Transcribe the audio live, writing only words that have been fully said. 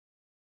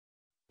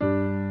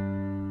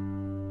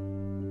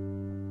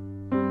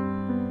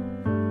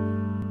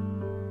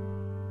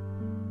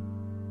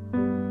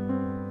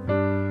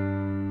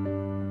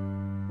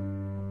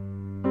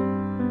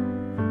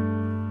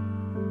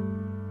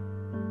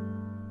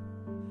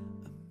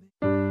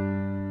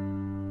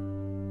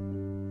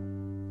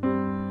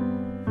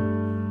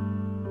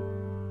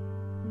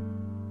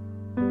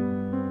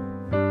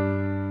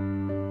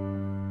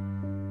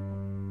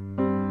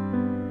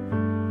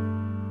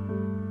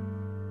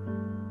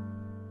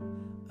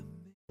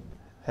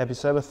Happy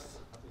Sabbath.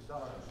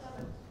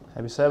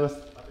 Happy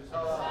Sabbath.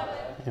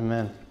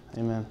 Amen.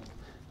 Amen.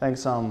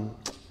 Thanks,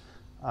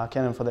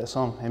 Canon, for that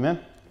song. Amen.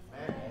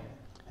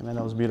 Amen.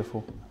 That was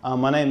beautiful.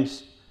 My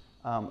name's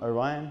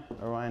Orion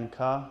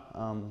Ka.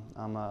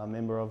 I'm a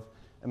member of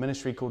a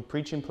ministry called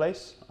Preaching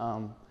Place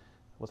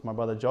with my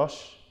brother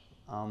Josh.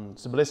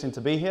 It's a blessing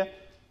to be here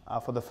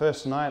for the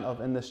first night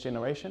of In This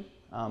Generation.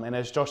 And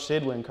as Josh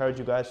said, we encourage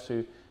you guys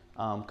to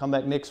come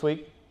back next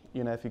week,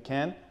 if you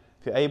can.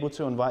 If you're able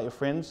to, invite your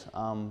friends.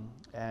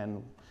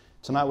 And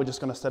tonight we're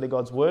just going to study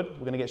God's Word.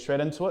 We're going to get straight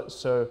into it.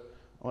 So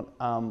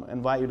I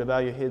invite you to bow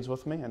your heads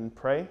with me and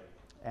pray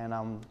and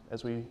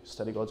as we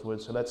study God's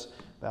Word. So let's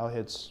bow our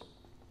heads.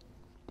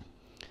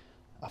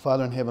 Our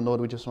Father in heaven, Lord,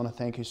 we just want to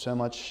thank you so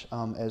much,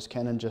 as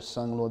Canon just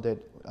sung, Lord, that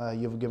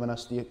you've given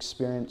us the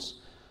experience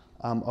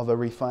of a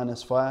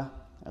refiner's fire.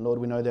 And Lord,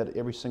 we know that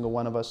every single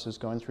one of us is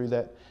going through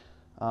that,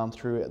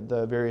 through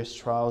the various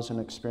trials and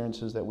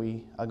experiences that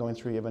we are going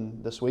through even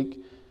this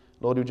week.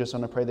 Lord, we just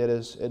want to pray that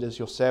as it is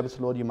your Sabbath,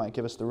 Lord, you might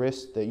give us the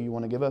rest that you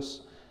want to give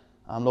us.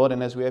 Lord,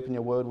 and as we open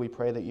your word, we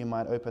pray that you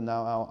might open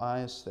now our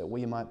eyes, that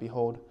we might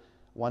behold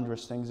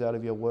wondrous things out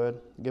of your word.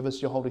 Give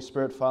us your Holy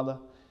Spirit, Father,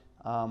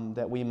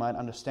 that we might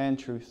understand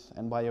truth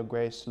and by your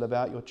grace live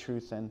out your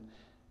truth and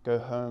go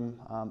home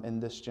in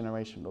this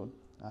generation, Lord.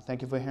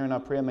 Thank you for hearing our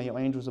prayer. May your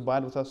angels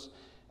abide with us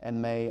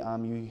and may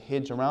you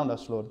hedge around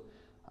us, Lord.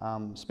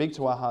 Speak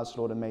to our hearts,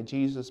 Lord, and may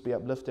Jesus be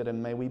uplifted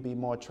and may we be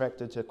more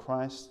attracted to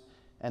Christ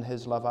and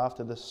his love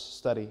after this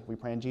study. We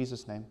pray in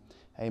Jesus' name.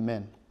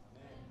 Amen.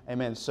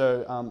 Amen.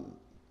 So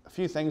a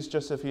few things,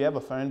 just if you have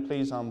a phone,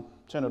 please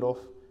turn it off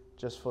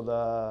just for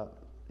the,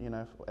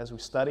 as we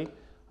study.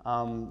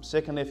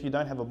 Secondly, if you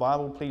don't have a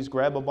Bible, please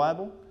grab a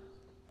Bible.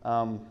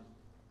 One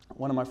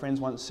of my friends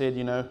once said,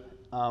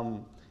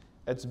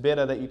 it's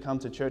better that you come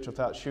to church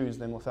without shoes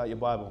than without your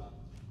Bible.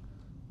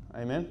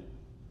 Amen?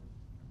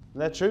 Is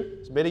that true?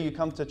 It's better you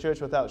come to church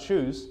without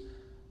shoes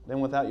than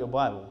without your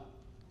Bible,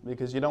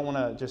 because you don't want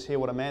to just hear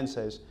what a man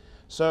says.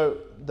 So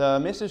the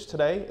message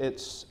today,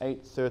 it's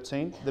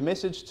 8:13. The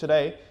message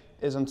today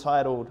is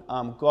entitled,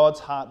 God's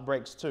Heart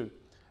Breaks Too.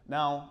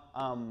 Now,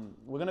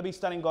 we're going to be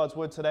studying God's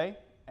Word today,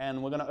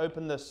 and we're going to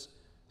open this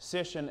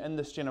session in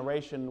this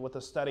generation with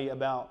a study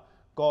about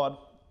God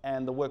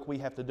and the work we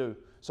have to do.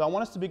 So I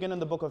want us to begin in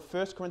the book of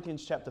 1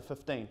 Corinthians chapter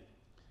 15.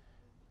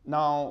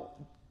 Now,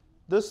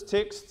 this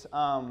text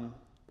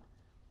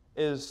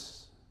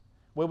is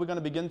where we're going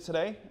to begin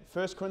today,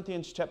 1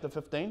 Corinthians chapter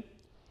 15.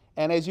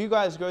 And as you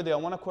guys go there, I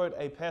want to quote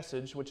a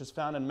passage which is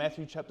found in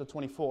Matthew chapter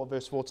 24,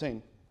 verse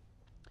 14.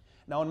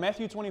 Now in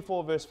Matthew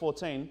 24, verse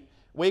 14,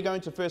 we're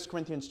going to 1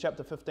 Corinthians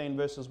chapter 15,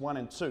 verses 1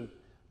 and 2.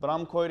 But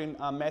I'm quoting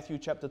Matthew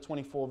chapter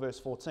 24, verse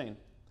 14.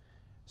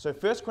 So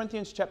 1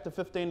 Corinthians chapter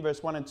 15,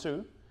 verse 1 and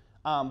 2.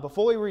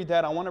 Before we read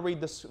that, I want to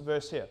read this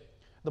verse here.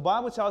 The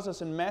Bible tells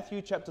us in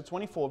Matthew chapter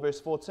 24, verse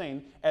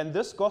 14, and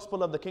this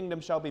gospel of the kingdom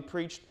shall be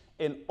preached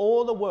in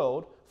all the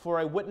world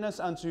for a witness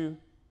unto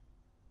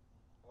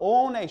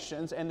all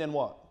nations, and then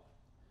what?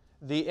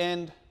 The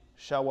end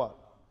shall what?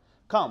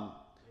 Come.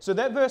 So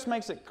that verse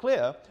makes it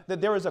clear that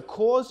there is a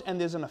cause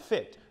and there's an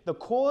effect. The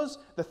cause,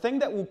 the thing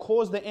that will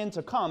cause the end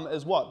to come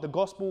is what? The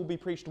gospel will be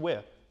preached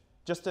where?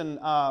 Just in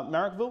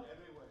Marrickville?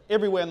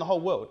 Everywhere in the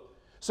whole world.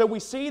 So we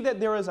see that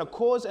there is a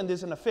cause and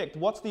there's an effect.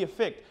 What's the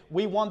effect?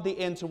 We want the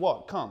end to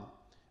what? Come.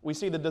 We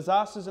see the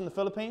disasters in the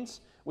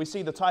Philippines. We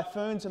see the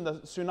typhoons and the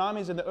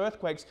tsunamis and the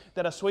earthquakes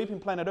that are sweeping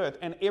planet Earth.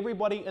 And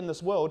everybody in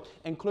this world,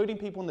 including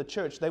people in the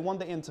church, they want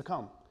the end to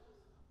come.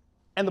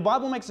 And the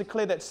Bible makes it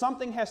clear that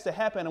something has to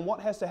happen. And what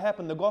has to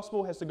happen? The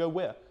gospel has to go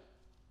where?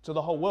 To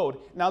the whole world.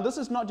 Now, this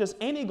is not just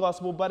any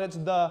gospel, but it's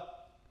the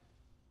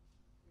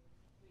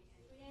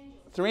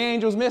three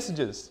angels'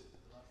 messages.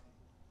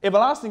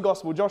 Everlasting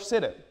gospel. Josh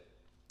said it.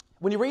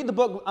 When you read the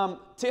book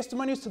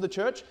Testimonies to the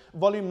Church,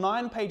 volume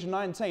 9, page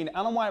 19,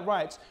 Ellen White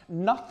writes,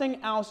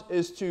 nothing else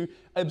is to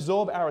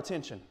absorb our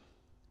attention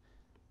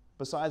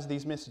besides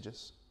these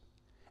messages.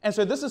 And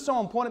so this is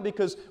so important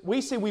because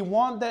we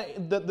want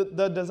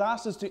the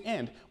disasters to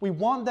end. We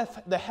want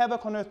the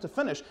havoc on earth to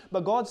finish.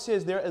 But God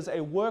says there is a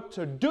work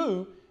to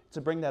do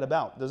to bring that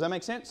about. Does that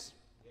make sense?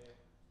 Yeah.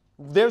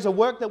 There's a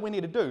work that we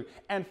need to do.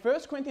 And 1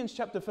 Corinthians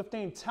chapter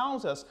 15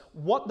 tells us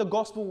what the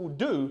gospel will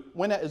do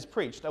when it is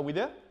preached. Are we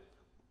there?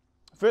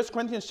 1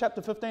 Corinthians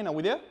chapter 15, are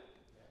we there?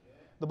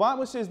 The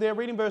Bible says there,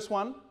 reading verse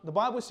 1, the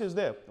Bible says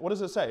there, what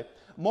does it say?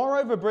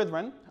 Moreover,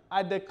 brethren,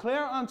 I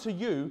declare unto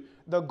you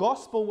the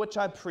gospel which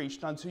I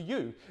preached unto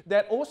you,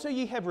 that also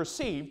ye have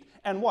received,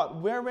 and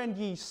what? Wherein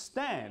ye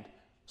stand.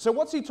 So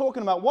what's he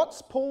talking about?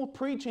 What's Paul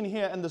preaching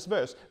here in this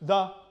verse?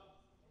 The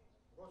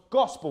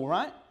gospel,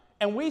 right?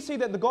 And we see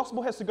that the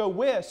gospel has to go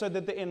where so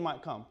that the end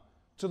might come?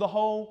 To the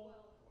whole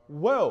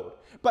world.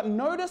 But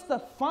notice the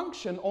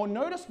function, or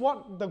notice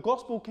what the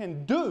gospel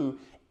can do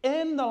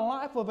in the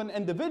life of an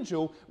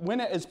individual when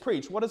it is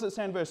preached. What does it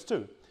say in verse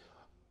 2?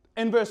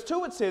 In verse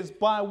 2 it says,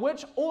 by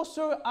which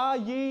also are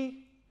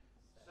ye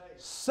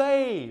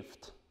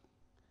saved.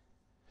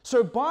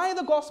 So by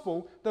the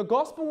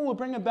gospel will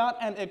bring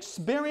about an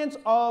experience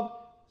of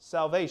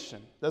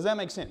salvation. Does that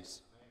make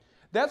sense?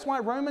 That's why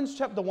Romans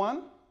chapter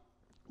 1,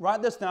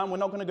 write this down, we're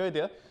not going to go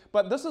there,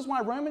 but this is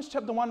why Romans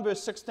chapter 1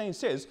 verse 16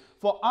 says,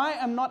 "For I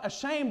am not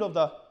ashamed of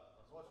the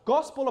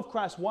gospel of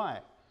Christ."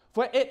 Why?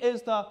 For it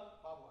is the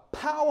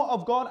power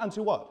of God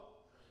unto what?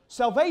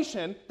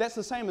 Salvation. That's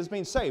the same as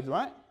being saved,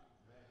 right?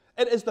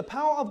 It is the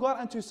power of God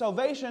unto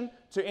salvation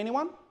to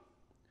anyone?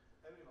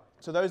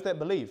 To those that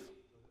believe.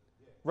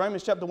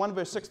 Romans chapter 1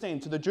 verse 16,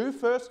 to the Jew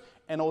first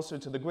and also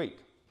to the Greek.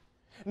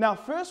 Now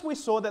first we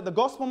saw that the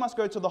gospel must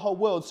go to the whole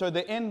world so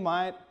the end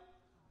might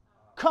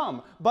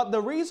come. But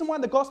the reason why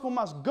the gospel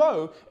must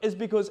go is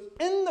because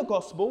in the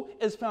gospel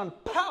is found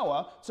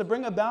power to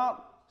bring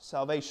about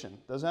salvation.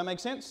 Does that make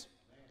sense?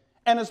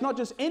 And it's not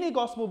just any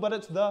gospel, but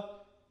it's the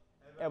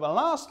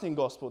everlasting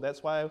gospel.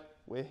 That's why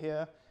we're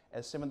here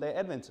as Seventh-day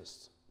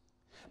Adventists.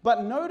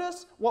 But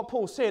notice what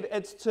Paul said.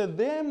 It's to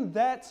them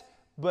that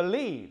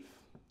believe.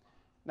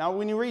 Now,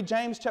 when you read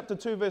James chapter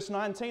 2, verse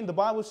 19, the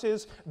Bible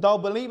says, "Thou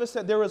believest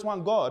that there is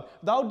one God.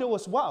 Thou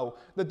doest well.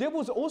 The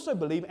devils also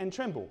believe and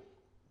tremble."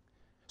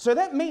 So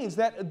that means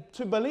that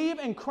to believe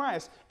in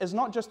Christ is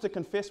not just to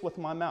confess with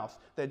my mouth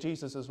that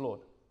Jesus is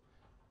Lord.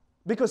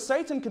 Because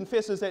Satan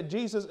confesses that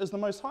Jesus is the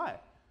Most High.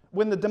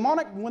 When the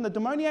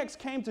demoniacs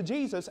came to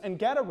Jesus and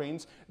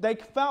Gadarenes, they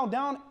fell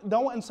down, they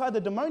were inside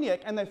the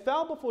demoniac, and they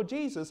fell before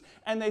Jesus,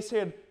 and they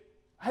said,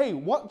 "Hey,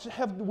 what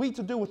have we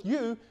to do with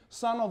you,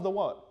 Son of the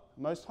what?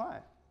 Most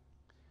High."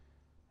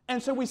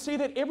 And so we see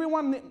that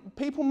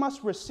people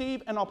must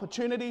receive an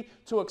opportunity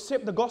to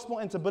accept the gospel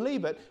and to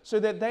believe it so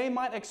that they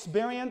might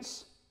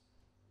experience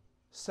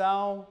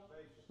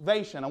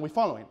salvation. Are we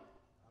following?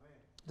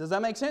 Does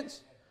that make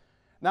sense?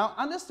 Now,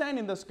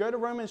 understanding this, go to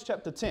Romans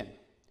chapter 10.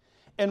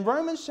 In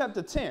Romans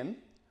chapter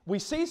 10, we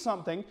see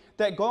something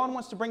that God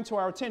wants to bring to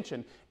our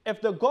attention.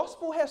 If the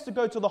gospel has to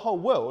go to the whole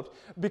world,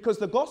 because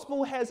the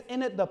gospel has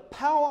in it the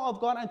power of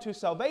God unto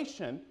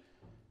salvation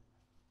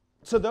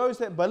to those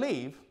that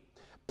believe,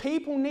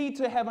 people need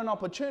to have an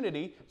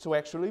opportunity to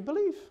actually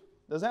believe.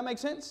 Does that make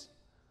sense?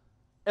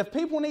 If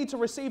people need to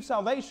receive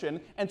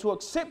salvation and to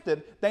accept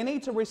it, they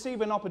need to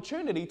receive an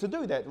opportunity to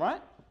do that,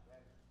 right?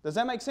 Does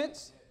that make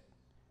sense?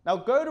 Now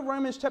go to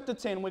Romans chapter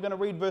 10. We're going to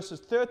read verses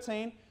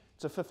 13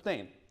 to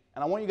 15.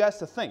 And I want you guys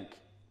to think.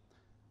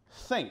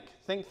 Think.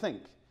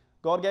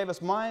 God gave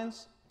us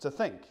minds to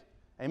think.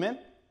 Amen?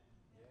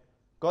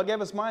 God gave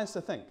us minds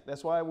to think.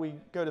 That's why we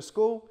go to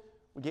school,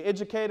 we get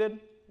educated,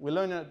 we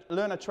learn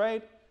a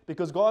trade,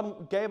 because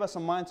God gave us a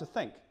mind to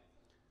think.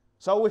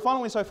 So are we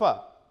following so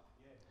far?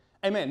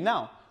 Amen.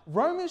 Now,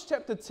 Romans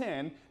chapter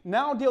 10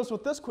 now deals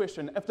with this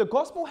question. If the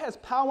gospel has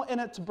power in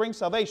it to bring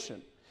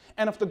salvation,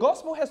 and if the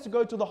gospel has to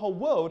go to the whole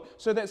world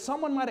so that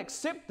someone might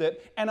accept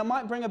it and it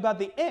might bring about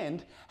the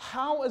end,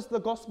 how is the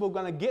gospel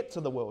going to get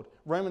to the world?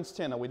 Romans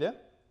 10, are we there?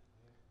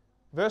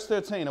 Verse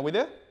 13, are we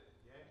there?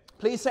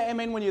 Please say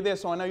amen when you're there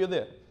so I know you're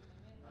there.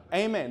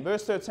 Amen.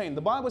 Verse 13.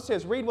 The Bible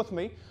says, read with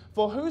me,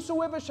 "For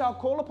whosoever shall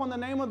call upon the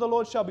name of the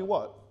Lord shall be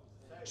what?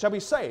 Shall be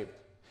saved."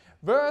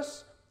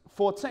 Verse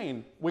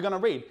 14, we're going to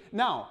read.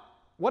 Now,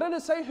 what did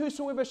it say?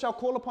 Whosoever shall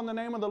call upon the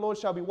name of the Lord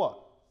shall be what?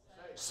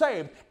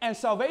 Saved. And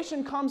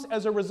salvation comes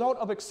as a result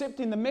of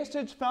accepting the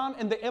message found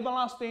in the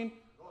everlasting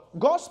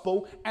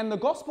gospel, and the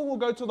gospel will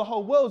go to the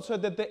whole world so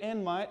that the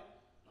end might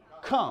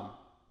come.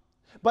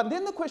 But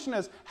then the question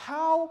is,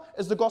 how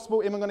is the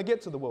gospel even going to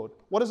get to the world?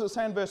 What does it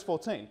say in verse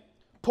 14?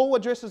 Paul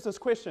addresses this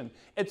question.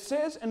 It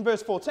says in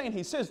verse 14,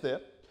 he says there,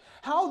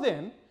 "How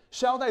then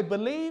shall they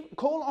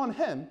call on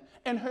him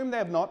in whom they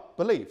have not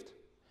believed?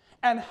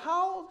 And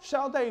how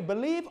shall they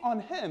believe on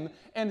him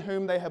in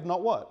whom they have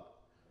not what?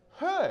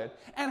 Heard.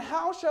 And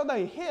how shall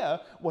they hear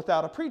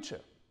without a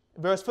preacher?"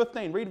 Verse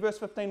 15, read verse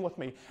 15 with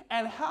me.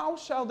 "And how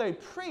shall they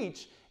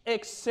preach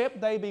except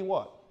they be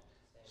what?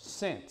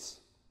 Sent."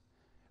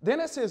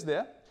 Then it says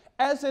there,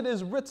 "As it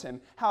is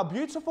written, how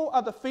beautiful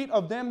are the feet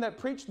of them that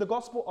preach the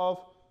gospel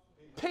of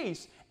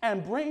peace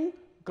and bring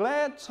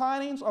glad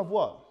tidings of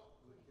what?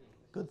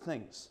 Good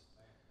things."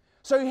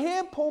 So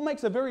here Paul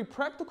makes a very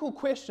practical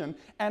question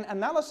and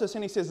analysis,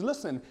 and he says,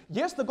 listen,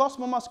 yes, the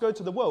gospel must go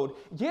to the world.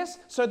 Yes,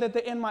 so that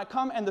the end might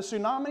come and the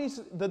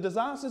tsunamis, the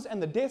disasters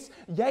and the deaths,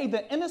 yea,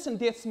 the innocent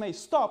deaths may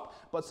stop,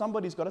 but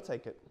somebody's got to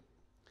take it.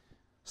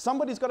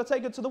 Somebody's got to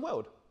take it to the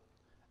world.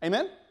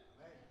 Amen? Amen.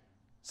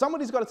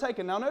 Somebody's got to take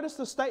it. Now notice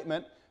the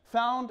statement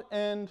found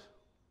in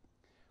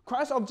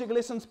Christ Object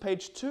Lessons,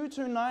 page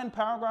 229,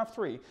 paragraph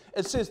 3.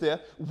 It says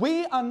there,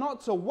 "We are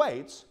not to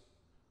wait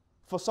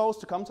for souls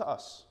to come to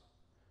us.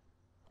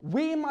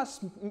 We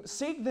must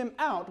seek them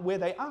out where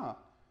they are."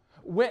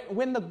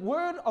 When the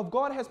word of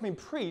God has been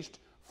preached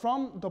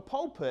from the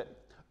pulpit,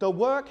 the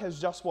work has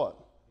just what?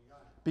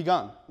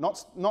 Begun.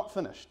 Not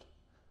finished.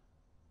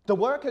 The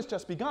work has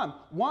just begun.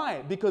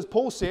 Why? Because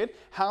Paul said,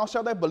 "How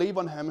shall they believe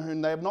on him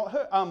whom they have not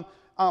heard?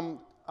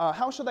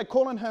 How shall they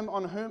call on him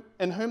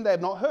in whom they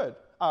have not heard?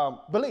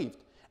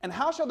 Believed. And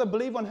how shall they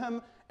believe on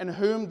him in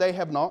whom they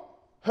have not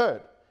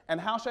heard? And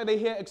how shall they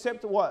hear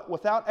except what?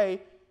 Without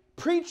a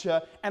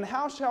preacher. And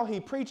how shall he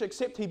preach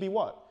except he be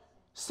what?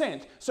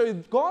 Sent. So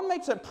God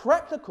makes it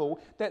practical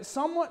that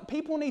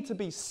people need to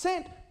be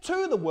sent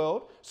to the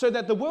world so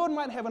that the world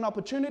might have an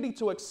opportunity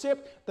to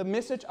accept the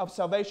message of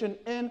salvation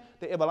in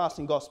the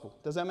everlasting gospel.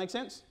 Does that make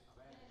sense?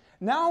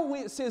 Now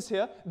it says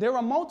here, there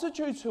are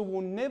multitudes who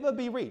will never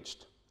be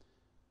reached.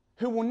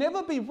 Who will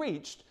never be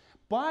reached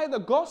by the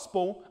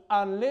gospel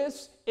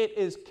unless it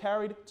is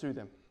carried to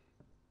them.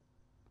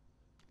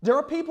 There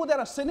are people that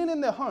are sitting in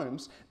their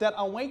homes that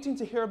are waiting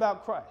to hear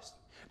about Christ.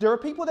 There are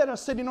people that are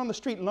sitting on the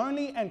street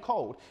lonely and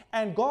cold.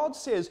 And God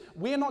says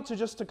we're not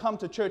to come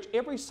to church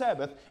every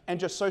Sabbath and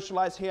just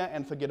socialize here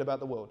and forget about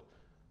the world.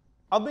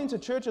 I've been to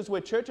churches where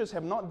churches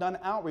have not done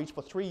outreach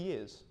for 3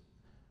 years.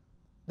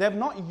 They have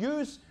not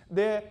used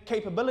their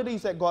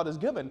capabilities that God has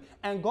given.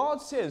 And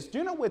God says, do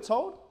you know what we're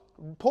told?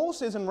 Paul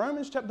says in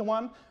Romans chapter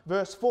 1,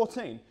 verse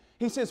 14,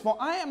 he says, for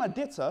I am a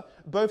debtor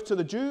both to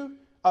the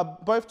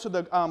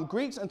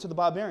Greeks and to the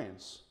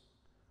barbarians.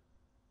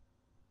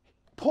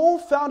 Paul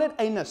found it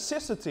a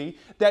necessity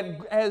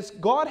that as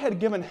God had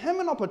given him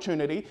an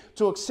opportunity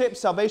to accept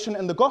salvation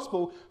in the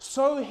gospel,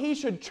 so he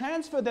should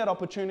transfer that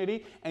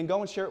opportunity and go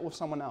and share it with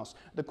someone else.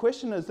 The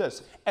question is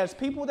this, as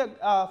people that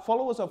are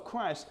followers of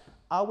Christ,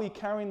 are we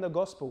carrying the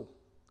gospel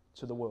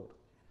to the world?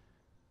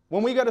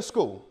 When we go to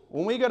school,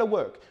 when we go to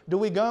work, do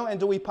we go and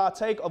do we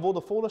partake of all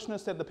the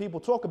foolishness that the people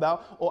talk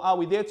about, or are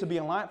we there to be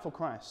a light for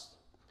Christ?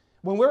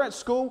 When we're at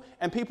school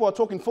and people are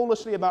talking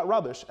foolishly about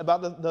rubbish,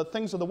 about the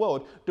things of the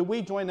world, do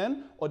we join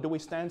in or do we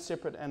stand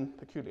separate and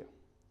peculiar?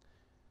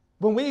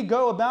 When we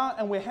go about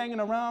and we're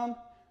hanging around,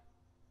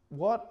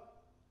 what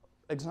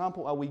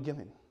example are we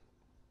giving?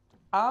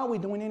 Are we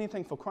doing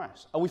anything for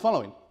Christ? Are we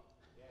following?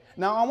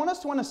 Now, I want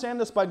us to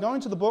understand this by going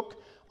to the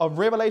book of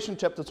Revelation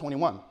chapter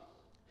 21.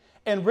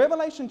 In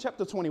Revelation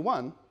chapter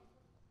 21,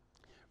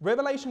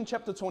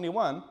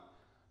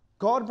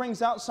 God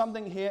brings out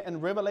something here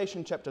in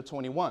Revelation chapter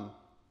 21.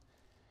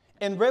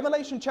 In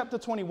Revelation chapter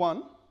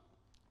 21,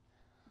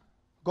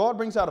 God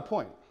brings out a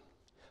point.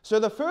 So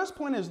the first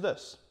point is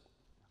this.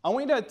 I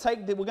want you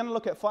to we're going to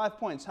look at 5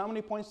 points. How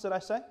many points did I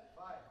say?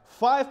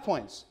 5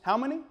 points. How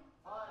many?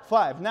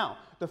 5. Now,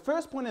 the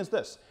first point is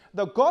this.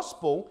 The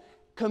gospel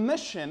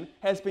commission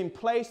has been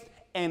placed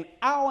in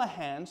our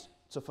hands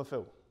to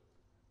fulfill.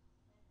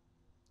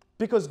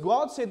 Because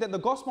God said that the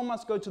gospel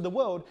must go to the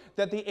world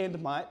that the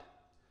end might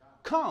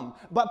come.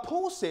 But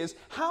Paul says,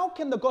 how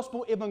can the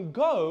gospel even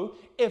go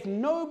if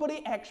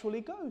nobody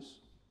actually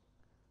goes?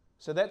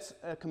 So that's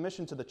a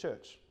commission to the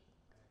church.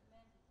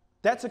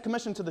 That's a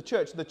commission to the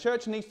church. The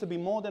church needs to be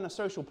more than a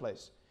social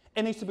place.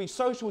 It needs to be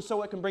social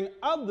so it can bring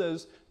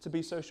others to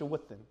be social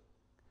with them.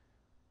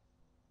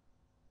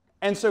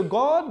 And so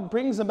God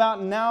brings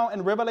about now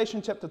in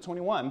Revelation chapter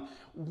 21,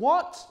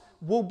 what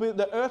will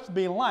the earth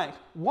be like?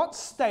 What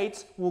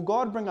state will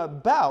God bring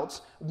about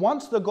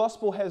once the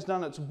gospel has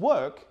done its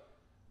work?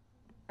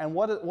 And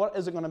what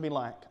is it going to be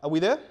like? Are we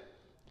there?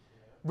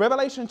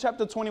 Revelation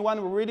chapter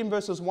 21, we're reading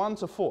verses 1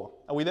 to 4.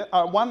 Are we there?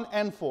 1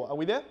 and 4. Are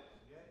we there?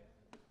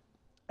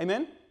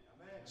 Amen?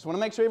 Just want to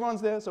make sure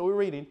everyone's there, so we're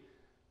reading.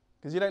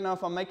 Because you don't know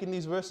if I'm making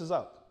these verses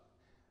up.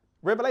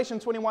 Revelation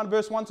 21,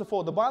 verse 1 to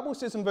 4. The Bible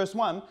says in verse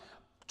 1,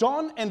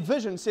 John in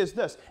vision says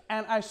this,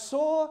 and I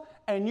saw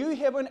a new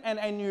heaven and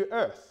a new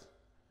earth.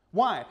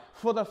 Why?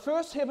 For the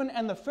first heaven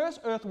and the first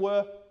earth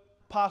were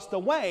passed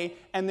away,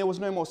 and there was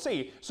no more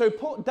sea. So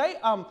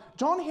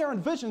John here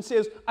in vision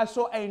says, I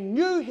saw a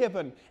new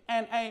heaven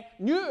and a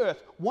new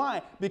earth.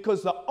 Why?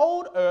 Because the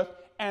old earth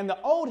and the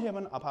old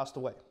heaven are passed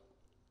away.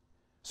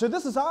 So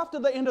this is after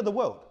the end of the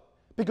world.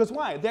 Because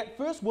why? That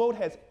first world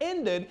has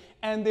ended,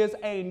 and there's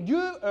a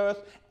new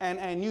earth and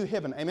a new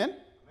heaven. Amen?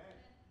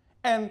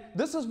 And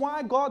this is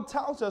why God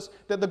tells us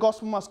that the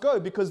gospel must go,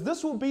 because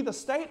this will be the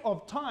state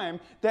of time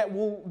that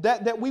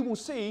we will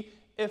see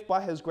if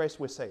by His grace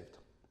we're saved.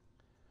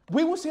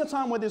 We will see a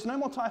time where there's no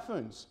more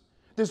typhoons.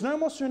 There's no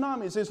more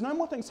tsunamis. There's no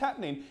more things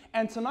happening.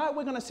 And tonight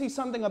we're going to see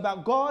something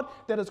about God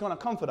that is going to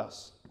comfort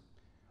us.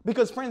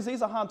 Because friends,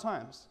 these are hard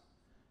times.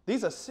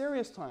 These are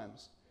serious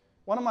times.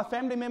 One of my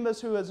family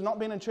members who has not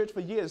been in church for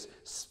years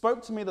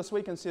spoke to me this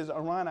week and says,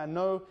 Orion, I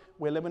know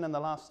we're living in the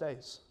last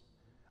days.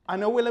 I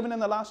know we're living in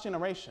the last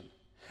generation.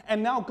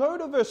 And now go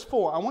to verse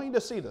 4. I want you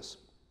to see this.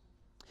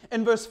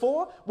 In verse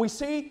 4, we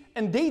see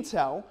in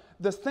detail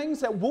the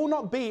things that will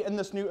not be in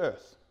this new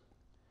earth.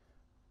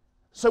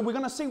 So we're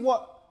going to see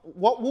what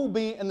will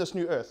be in this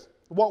new earth,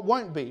 what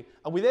won't be.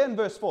 Are we there in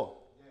verse 4?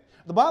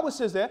 Yeah. The Bible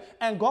says there,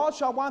 and God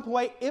shall wipe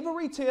away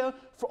every tear,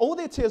 for all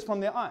their tears from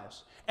their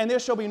eyes. And there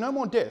shall be no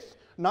more death,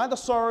 neither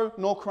sorrow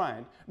nor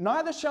crying.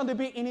 Neither shall there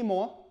be any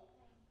more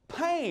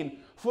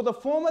pain, for the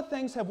former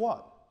things have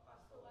what?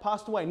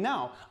 Passed away.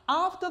 Now,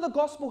 after the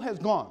gospel has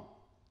gone,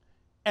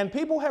 and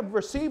people have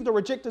received or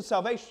rejected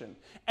salvation,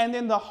 and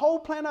then the whole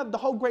plan of the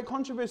whole great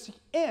controversy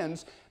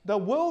ends, the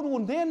world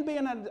will then be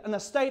in a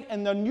state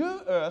in the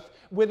new earth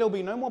where there'll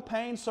be no more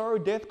pain, sorrow,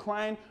 death,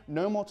 crying,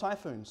 no more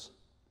typhoons.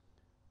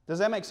 Does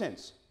that make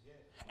sense? Yes.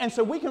 And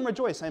so we can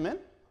rejoice, amen?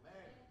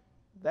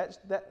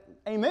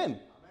 Amen.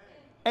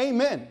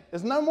 Amen.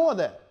 There's no more of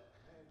that.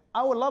 Amen.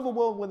 I would love a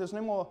world where there's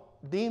no more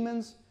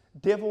demons,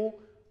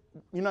 devil,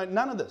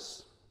 None of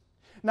this.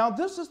 Now,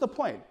 this is the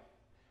point.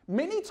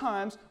 Many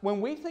times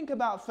when we think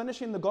about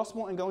finishing the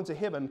gospel and going to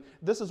heaven,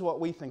 this is what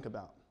we think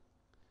about.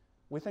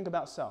 We think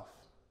about self.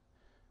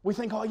 We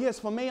think, oh yes,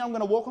 for me, I'm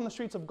going to walk on the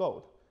streets of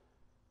gold.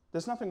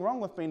 There's nothing wrong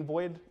with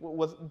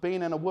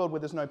being in a world where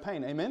there's no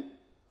pain. Amen?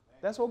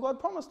 That's what God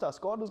promised us.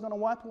 God was going to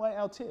wipe away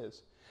our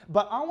tears.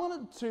 But I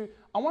want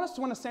us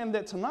to understand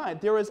that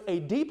tonight there is a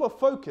deeper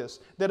focus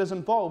that is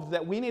involved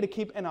that we need to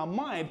keep in our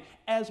mind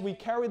as we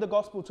carry the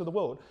gospel to the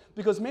world.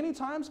 Because many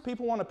times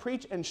people want to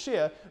preach and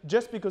share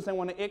just because they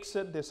want to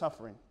exit their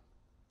suffering.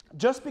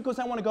 Just because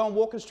they want to go and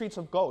walk the streets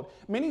of gold.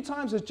 Many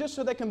times it's just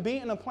so they can be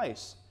in a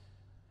place.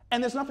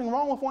 And there's nothing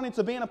wrong with wanting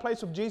to be in a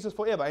place with Jesus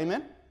forever.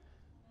 Amen?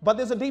 But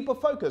there's a deeper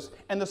focus.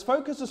 And this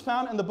focus is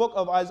found in the book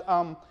of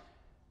Isaiah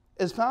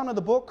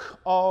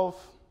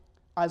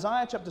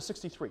chapter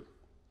 63.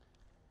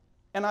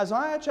 In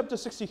Isaiah chapter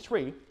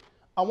 63,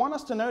 I want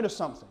us to notice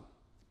something.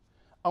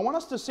 I want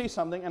us to see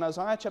something in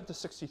Isaiah chapter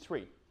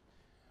 63.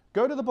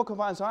 Go to the book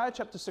of Isaiah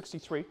chapter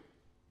 63.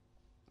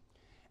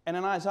 And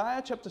in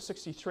Isaiah chapter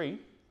 63,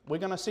 we're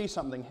going to see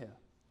something here.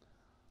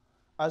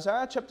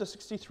 Isaiah chapter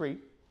 63,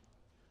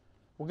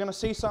 we're going to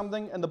see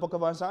something in the book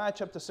of Isaiah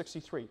chapter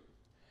 63.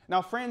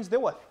 Now, friends, there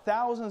were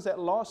thousands that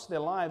lost their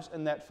lives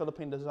in that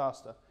Philippine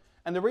disaster.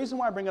 And the reason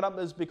why I bring it up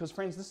is because,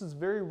 friends, this is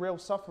very real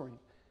suffering.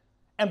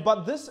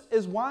 But this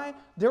is why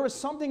there is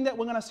something that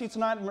we're going to see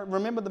tonight.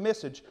 Remember the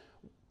message.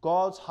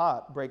 God's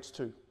heart breaks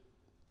too.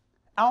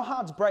 Our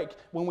hearts break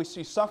when we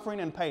see suffering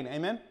and pain. Amen?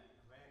 Amen?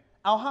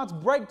 Our hearts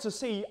break to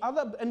see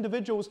other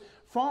individuals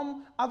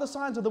from other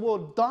sides of the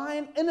world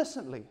dying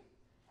innocently.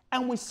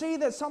 And we see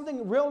that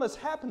something real is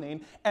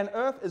happening and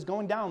earth is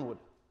going downward.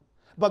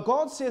 But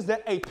God says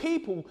that a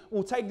people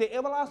will take the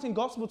everlasting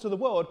gospel to the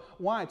world.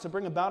 Why? To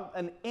bring about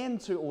an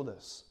end to all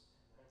this.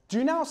 Do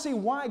you now see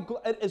why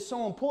it is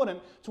so important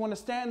to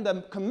understand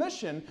the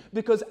commission?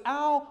 Because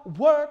our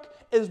work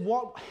is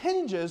what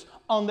hinges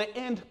on the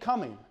end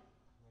coming.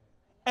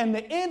 And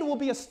the end will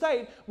be a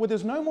state where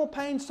there's no more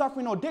pain,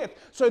 suffering, or death.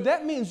 So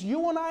that means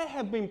you and I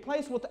have been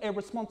placed with a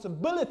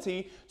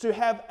responsibility to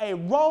have a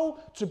role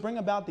to bring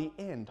about the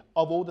end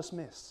of all this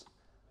mess.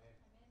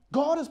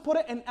 God has put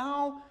it in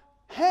our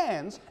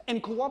hands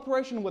in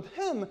cooperation with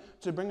Him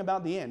to bring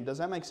about the end. Does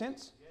that make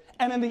sense?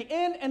 And in the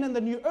end and in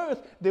the new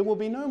earth, there will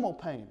be no more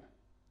pain.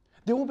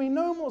 There will be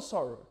no more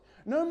sorrow,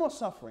 no more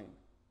suffering.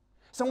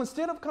 So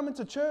instead of coming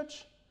to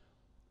church,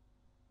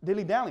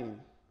 dilly-dallying,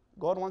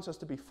 God wants us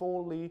to be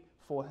fully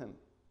for Him.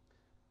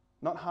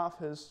 Not half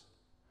His,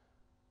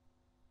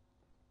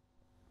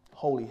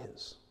 wholly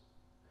His.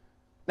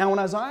 Now in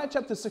Isaiah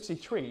chapter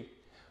 63,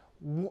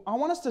 I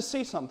want us to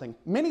see something.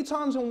 Many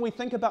times when we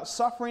think about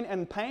suffering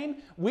and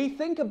pain, we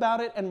think about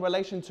it in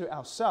relation to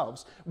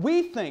ourselves.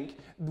 We think,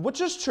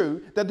 which is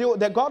true,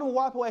 that God will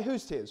wipe away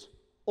whose tears?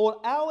 All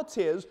our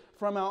tears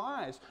from our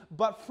eyes.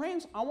 But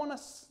friends, I want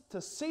us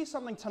to see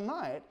something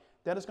tonight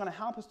that is going to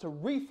help us to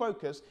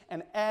refocus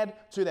and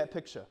add to that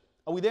picture.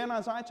 Are we there in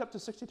Isaiah chapter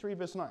 63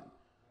 verse 9?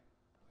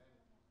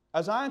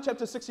 Isaiah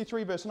chapter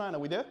 63 verse 9, are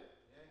we there?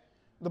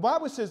 The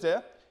Bible says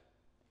there,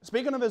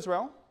 speaking of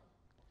Israel,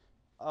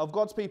 of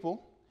God's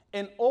people,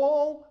 in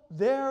all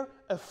their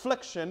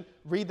affliction,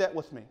 read that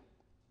with me.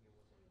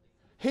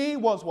 He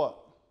was what?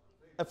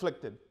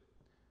 Afflicted.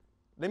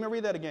 Let me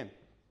read that again.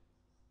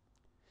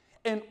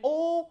 In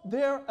all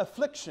their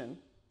affliction,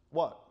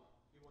 what?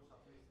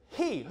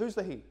 He, who's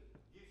the He?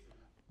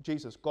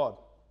 Jesus, God.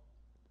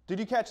 Did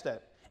you catch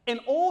that? In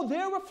all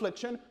their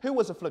affliction, who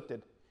was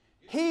afflicted?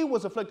 He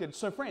was afflicted.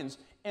 So friends,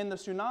 in the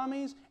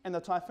tsunamis and the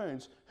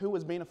typhoons, who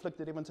has been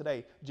afflicted even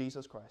today?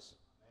 Jesus Christ.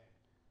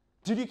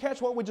 Did you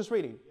catch what we're just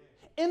reading?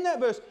 In that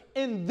verse,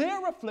 in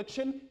their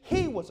affliction,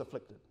 He was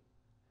afflicted.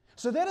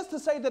 So that is to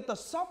say that the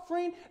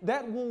suffering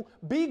that will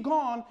be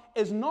gone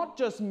is not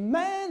just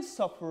man's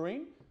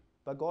suffering,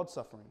 but God's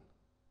suffering.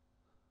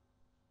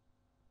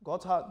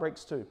 God's heart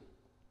breaks too.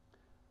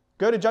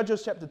 Go to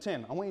Judges chapter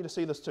 10. I want you to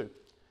see this too.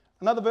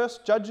 Another verse,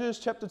 Judges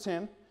chapter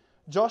 10.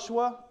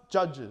 Joshua,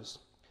 Judges.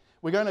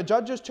 We're going to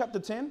Judges chapter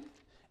 10, and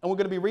we're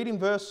going to be reading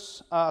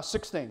verse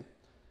 16.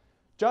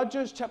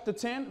 Judges chapter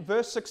 10,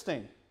 verse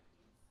 16.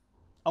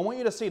 I want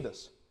you to see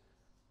this.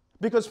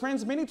 Because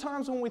friends, many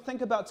times when we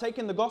think about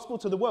taking the gospel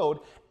to the world,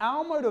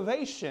 our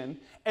motivation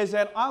is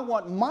that I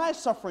want my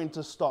suffering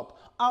to stop.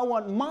 I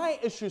want my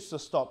issues to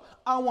stop.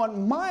 I want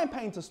my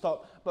pain to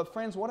stop. But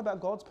friends, what about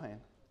God's pain?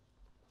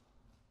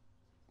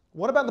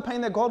 What about the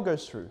pain that God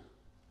goes through?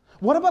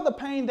 What about the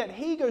pain that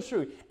He goes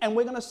through? And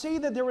we're going to see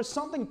that there is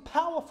something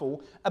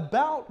powerful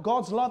about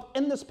God's love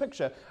in this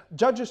picture.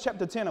 Judges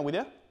chapter 10, are we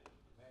there?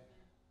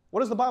 What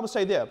does the Bible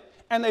say there?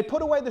 And they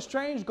put away the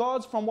strange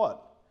gods from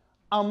what?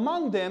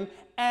 Among them,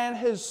 and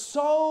his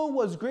soul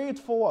was grieved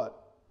for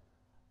what?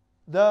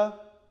 The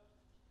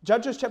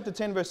Judges chapter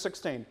 10 verse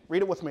 16.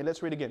 Read it with me.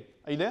 Let's read again.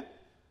 Are you there?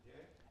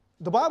 Yeah.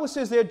 The Bible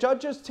says there,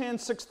 Judges 10,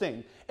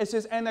 16. It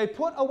says, and they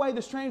put away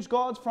the strange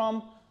gods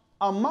from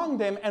among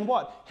them, and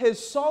what? His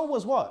soul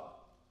was what?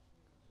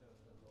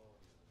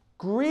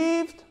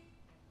 Grieved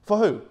for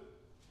who?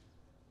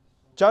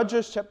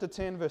 Judges chapter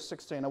 10 verse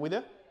 16. Are we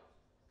there?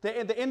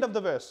 The end of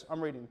the verse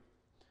I'm reading.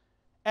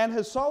 And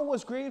his soul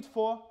was grieved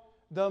for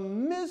the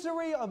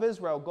misery of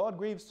Israel. God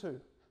grieves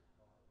too.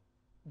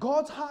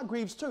 God's heart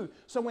grieves too.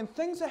 So when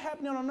things are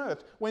happening on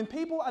earth, when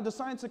people are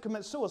deciding to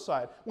commit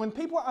suicide, when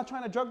people are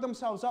trying to drug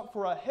themselves up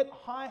for a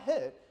high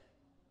hit,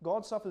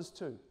 God suffers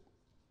too.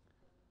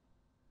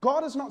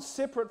 God is not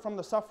separate from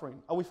the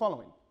suffering. Are we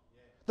following?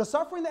 Yeah. The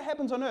suffering that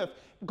happens on earth,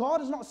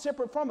 God is not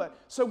separate from it.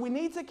 So we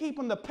need to keep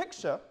in the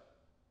picture,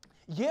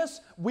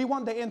 yes, we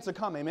want the end to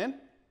come, amen?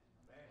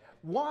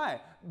 Why?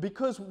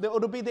 Because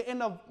it'll be the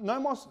end of no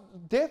more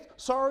death,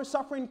 sorrow,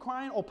 suffering,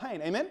 crying, or pain,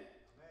 amen?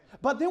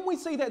 But then we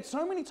see that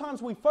so many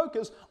times we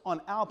focus on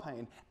our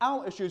pain,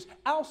 our issues,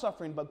 our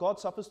suffering, but God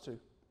suffers too.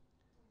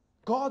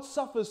 God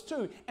suffers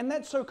too. And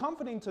that's so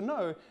comforting to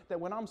know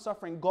that when I'm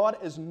suffering, God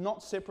is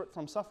not separate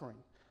from suffering.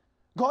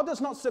 God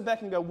does not sit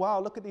back and go, wow,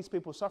 look at these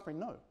people suffering.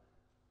 No.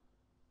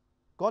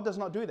 God does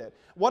not do that.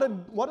 What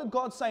did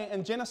God say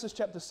in Genesis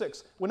chapter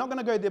 6? We're not going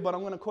to go there, but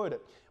I'm going to quote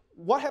it.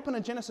 What happened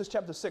in Genesis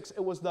chapter 6?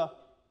 It was the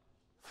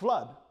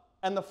flood.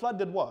 And the flood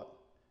did what?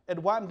 It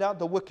wiped out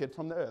the wicked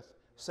from the earth,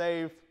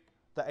 save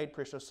the 8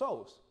 precious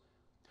souls.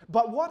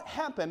 But what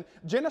happened,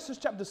 Genesis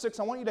chapter 6,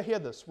 I want you to hear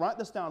this. Write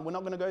this down. We're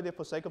not going to go there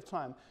for sake of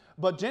time.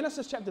 But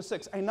Genesis chapter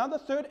 6, another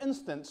third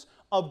instance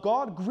of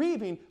God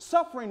grieving,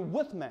 suffering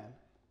with man.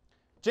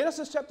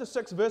 Genesis chapter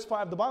 6, verse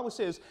 5, the Bible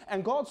says,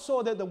 and God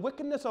saw that the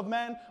wickedness of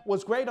man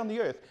was great on the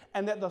earth,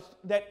 and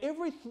that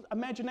every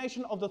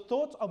imagination of the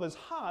thoughts of his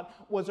heart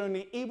was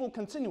only evil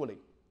continually.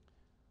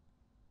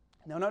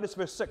 Now notice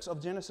verse 6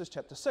 of Genesis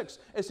chapter 6.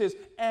 It says,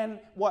 and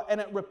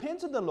it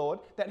repented the Lord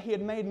that he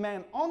had made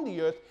man on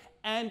the earth,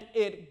 and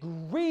it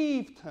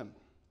grieved him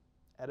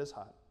at his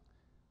heart.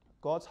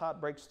 God's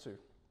heart breaks too.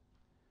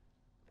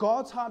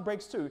 God's heart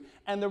breaks too.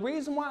 And the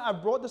reason why I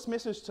brought this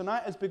message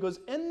tonight is because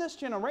in this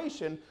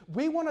generation,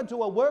 we want to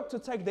do a work to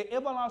take the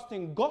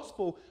everlasting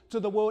gospel to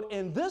the world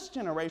in this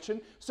generation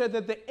so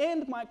that the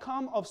end might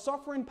come of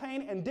suffering,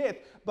 pain, and death.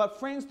 But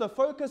friends, the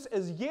focus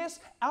is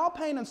yes, our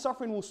pain and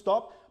suffering will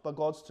stop, but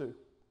God's too.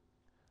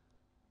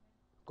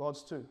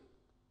 God's too.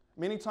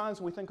 Many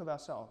times we think of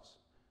ourselves.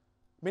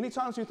 Many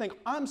times we think,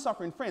 I'm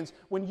suffering. Friends,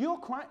 when you're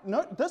crying,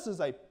 no, this is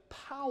a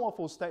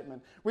powerful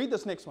statement. Read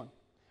this next one.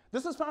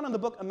 This is found in the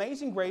book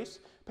Amazing Grace,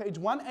 page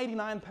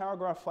 189,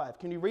 paragraph 5.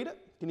 Can you read it?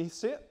 Can you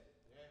see it?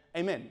 Yeah.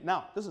 Amen.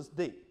 Now, this is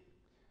deep.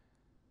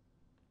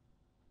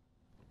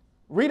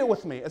 Read it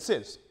with me. It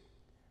says,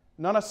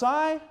 not a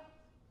sigh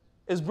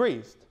is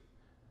breathed,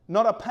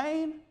 not a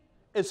pain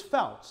is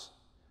felt,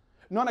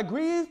 not a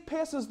grief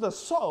pierces the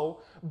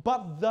soul,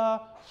 but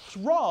the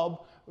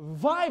throb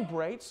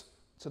vibrates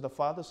to the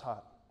Father's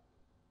heart.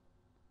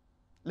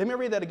 Let me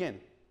read that again.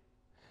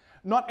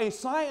 Not a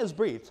sigh is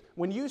breathed.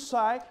 When you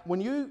sigh, when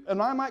you and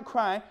I might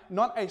cry,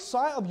 not a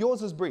sigh of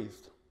yours is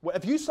breathed. Well,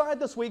 if you sighed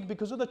this week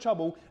because of the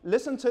trouble,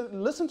 listen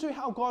to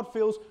how God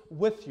feels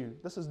with you.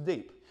 This is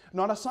deep.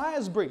 Not a sigh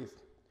is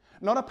breathed.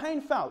 Not a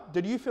pain felt.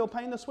 Did you feel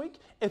pain this week?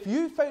 If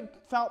you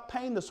felt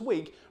pain this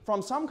week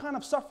from some kind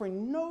of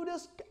suffering,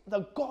 notice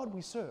the God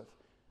we serve.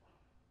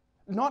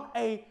 Not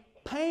a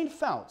pain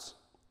felt.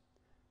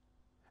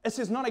 It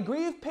says, not a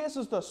grief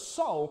pierces the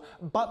soul,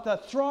 but the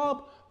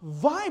throb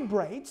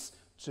vibrates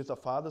to the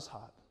Father's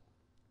heart.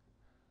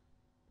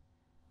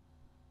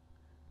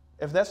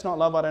 If that's not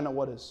love, I don't know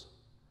what is.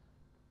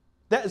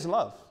 That is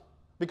love.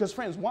 Because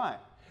friends, why?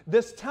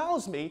 This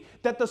tells me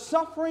that the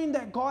suffering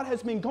that God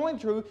has been going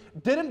through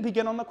didn't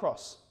begin on the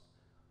cross.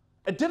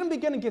 It didn't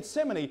begin in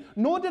Gethsemane,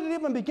 nor did it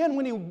even begin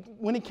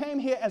when he came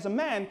here as a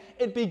man.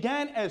 It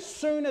began as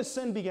soon as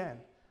sin began.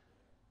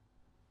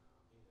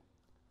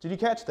 Did you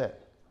catch that?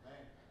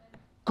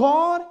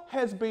 God's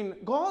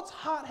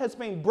heart has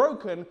been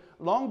broken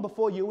long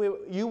before you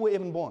were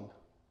even born.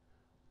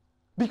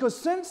 Because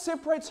sin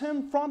separates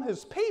him from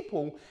his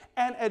people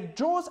and it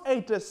draws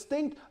a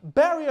distinct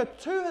barrier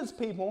to his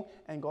people,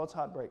 and God's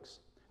heart breaks.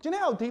 Do you know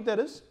how deep that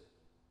is?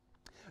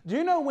 Do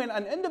you know when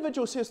an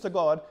individual says to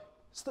God,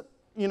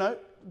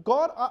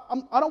 God,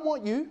 I don't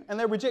want you, and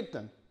they reject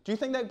him? Do you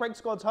think that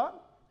breaks God's heart?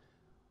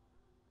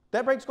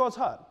 That breaks God's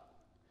heart.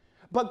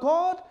 But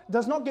God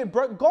does not get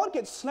broken. God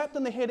gets slapped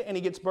in the head and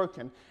he gets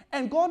broken.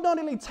 And God not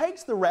only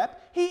takes the rap,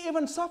 he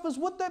even suffers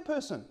with that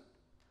person.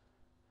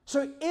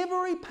 So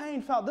every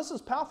pain felt, this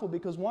is powerful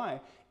because why?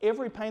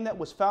 Every pain that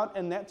was felt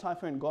in that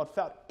typhoon, God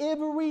felt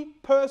every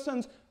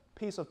person's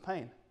piece of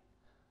pain.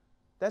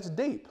 That's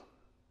deep.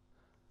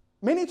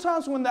 Many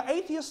times when the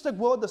atheistic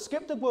world, the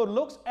skeptic world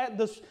looks at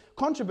this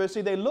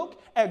controversy, they look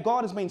at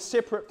God as being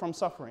separate from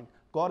suffering.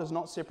 God is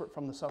not separate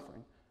from the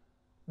suffering.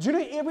 Do you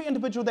know every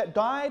individual that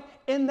died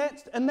in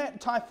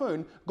that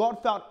typhoon,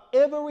 God felt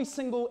every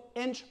single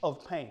inch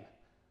of pain?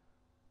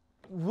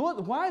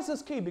 Why is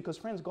this key? Because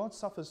friends, God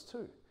suffers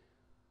too.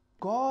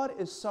 God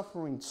is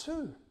suffering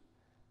too.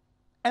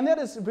 And that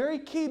is very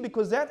key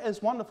because that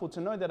is wonderful to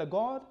know that a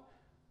God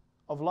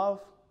of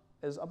love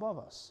is above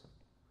us.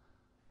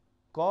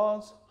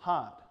 God's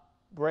heart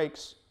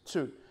breaks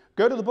too.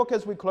 Go to the book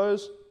as we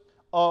close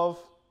of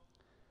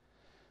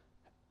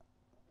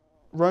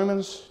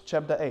Romans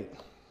chapter 8.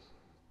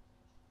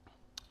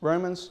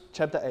 Romans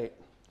chapter 8.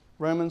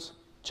 Romans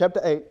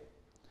chapter 8.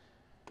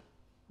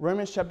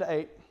 Romans chapter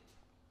 8.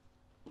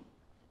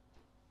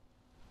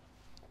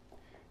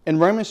 In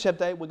Romans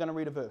chapter 8, we're going to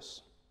read a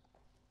verse.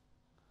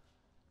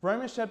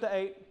 Romans chapter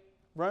 8.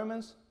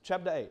 Romans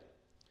chapter 8.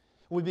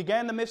 We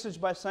began the message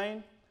by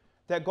saying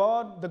that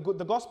God,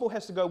 the gospel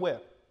has to go where?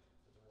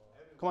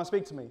 Come on,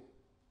 speak to me.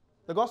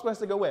 The gospel has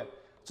to go where?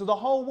 To the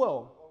whole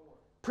world.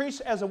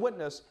 Preached as a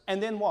witness,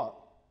 and then what?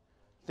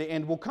 The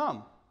end will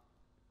come.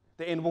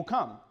 The end will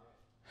come.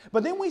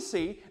 But then we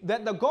see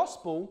that the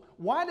gospel,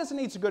 why does it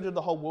need to go to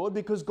the whole world?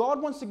 Because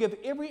God wants to give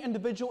every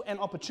individual an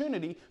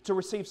opportunity to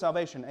receive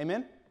salvation.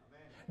 Amen?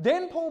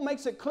 Then Paul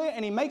makes it clear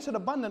and he makes it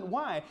abundant.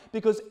 Why?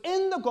 Because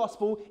in the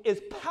gospel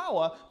is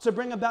power to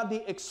bring about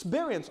the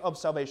experience of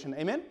salvation.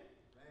 Amen?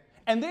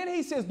 And then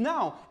he says,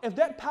 now, if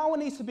that power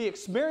needs to be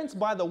experienced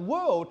by the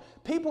world,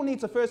 people need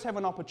to first have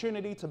an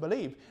opportunity to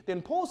believe.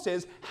 Then Paul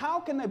says, how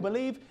can they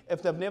believe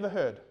if they've never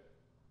heard?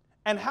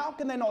 And how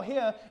can they not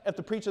hear if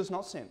the preacher is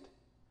not sent?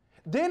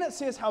 Then it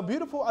says, how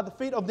beautiful are the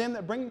feet of them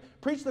that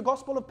preach the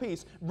gospel of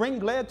peace, bring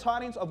glad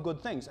tidings of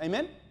good things.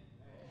 Amen?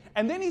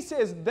 And then he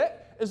says,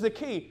 that is the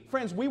key.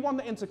 Friends, we want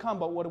the end to come,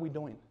 but what are we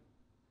doing?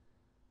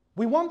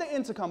 We want the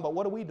end to come, but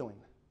what are we doing?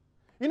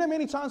 You know,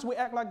 many times we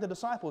act like the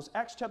disciples.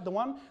 Acts chapter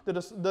 1,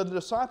 the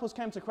disciples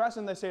came to Christ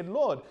and they said,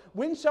 Lord,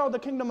 when shall the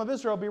kingdom of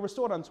Israel be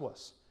restored unto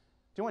us?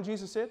 Do you know what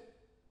Jesus said?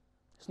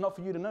 It's not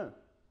for you to know.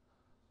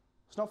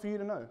 It's not for you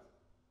to know.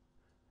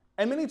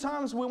 And many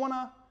times we want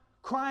to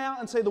cry out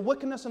and say the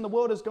wickedness in the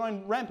world is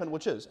going rampant,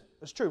 which is.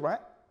 It's true,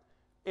 right?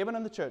 Even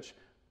in the church.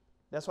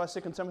 That's why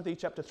 2 Timothy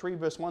chapter 3,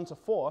 verse 1 to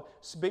 4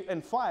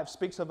 and 5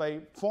 speaks of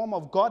a form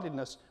of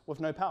godliness with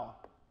no power.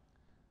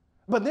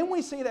 But then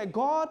we see that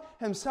God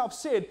himself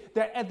said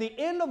that at the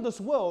end of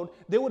this world,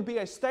 there would be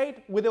a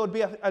state where there would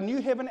be a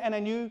new heaven and a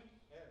new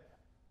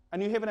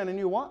heaven and a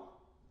new what?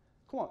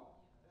 Come on.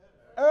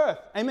 Earth.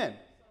 Amen.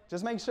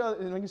 Just making sure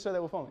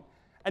that we're following.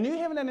 A new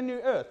heaven and a new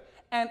earth.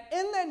 And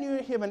in that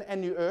new heaven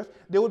and new earth,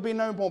 there would be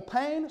no more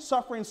pain,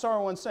 suffering,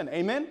 sorrow, and sin.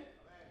 Amen?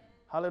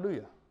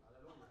 Hallelujah.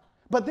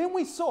 But then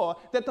we saw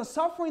that the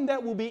suffering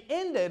that will be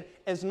ended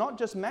is not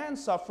just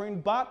man's suffering,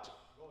 but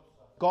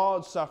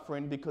God's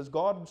suffering, because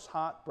God's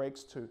heart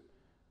breaks too.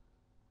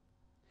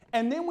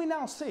 And then we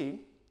now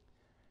see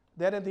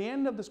that at the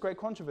end of this great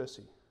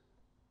controversy,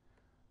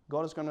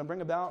 God is going to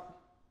bring about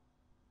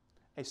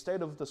a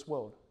state of this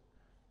world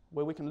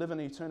where we can live in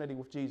eternity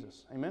with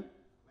Jesus. Amen?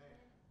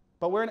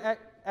 But we're in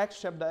Romans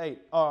chapter 8.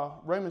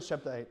 Are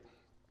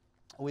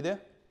we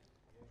there?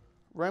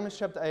 Romans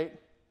chapter 8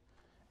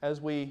 as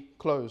we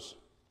close.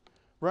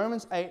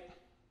 Romans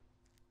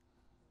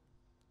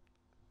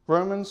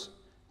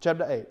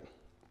chapter 8.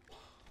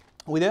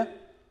 Are we there?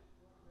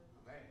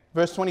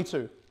 Verse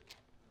 22.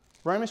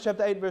 Romans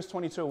chapter 8, verse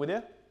 22. Are we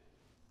there?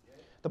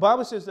 The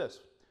Bible says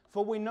this.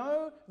 For we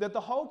know that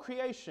the whole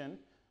creation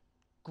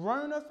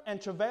groaneth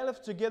and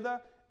travaileth together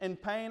in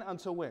pain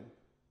until when?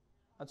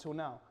 Until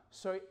now.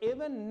 So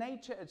even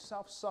nature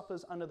itself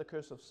suffers under the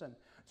curse of sin.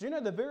 Do you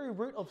know the very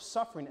root of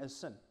suffering is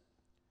sin?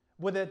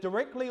 Whether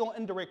directly or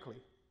indirectly.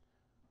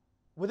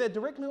 Whether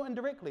directly or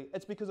indirectly,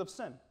 it's because of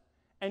sin.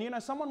 And you know,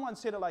 someone once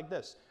said it like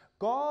this.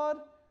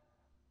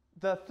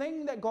 The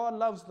thing that God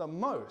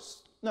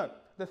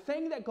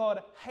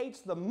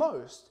hates the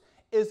most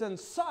is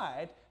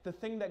inside the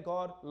thing that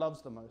God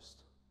loves the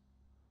most.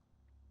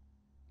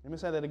 Let me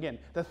say that again.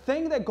 The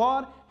thing that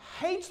God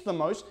hates the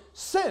most,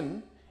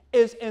 sin,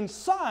 is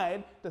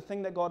inside the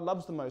thing that God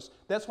loves the most.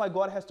 That's why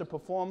God has to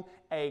perform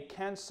a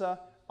cancer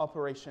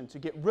operation to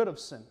get rid of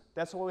sin.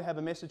 That's why we have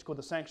a message called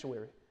the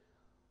sanctuary.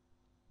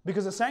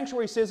 Because the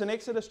sanctuary says in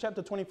Exodus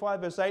chapter 25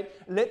 verse 8,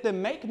 let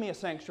them make me a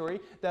sanctuary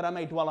that I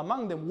may dwell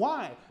among them.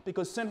 Why?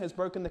 Because sin has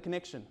broken the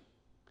connection.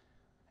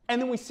 And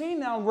then we see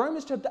now in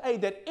Romans chapter 8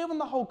 that even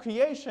the whole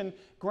creation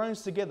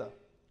groans together.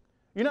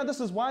 You know, this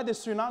is why there's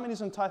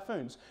tsunamis and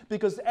typhoons.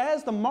 Because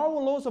as the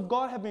moral laws of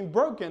God have been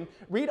broken,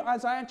 read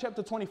Isaiah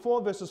chapter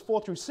 24 verses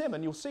 4 through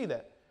 7, you'll see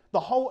that. The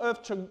whole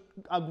earth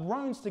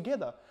groans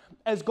together.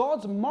 As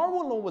God's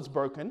moral law was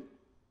broken,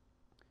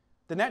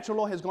 the natural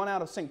law has gone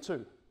out of sync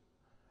too.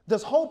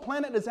 This whole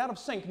planet is out of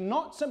sync,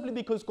 not simply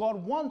because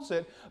God wants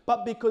it,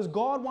 but because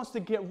God wants to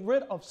get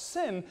rid of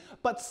sin.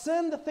 But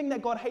sin, the thing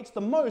that God hates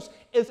the most,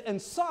 is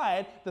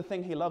inside the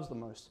thing he loves the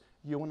most,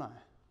 you and I.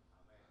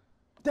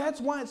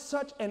 That's why it's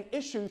such an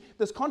issue,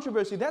 this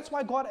controversy. That's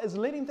why God is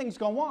letting things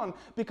go on,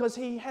 because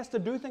he has to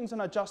do things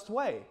in a just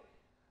way.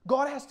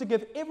 God has to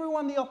give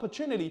everyone the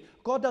opportunity.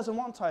 God doesn't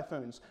want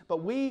typhoons,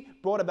 but we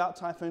brought about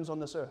typhoons on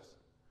this earth.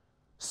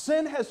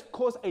 Sin has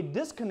caused a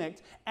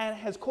disconnect and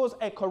has caused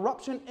a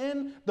corruption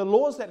in the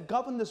laws that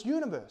govern this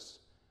universe.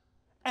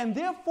 And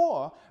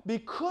therefore,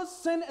 because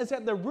sin is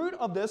at the root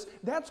of this,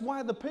 that's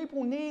why the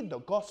people need the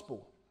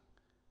gospel.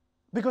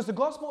 Because the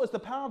gospel is the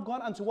power of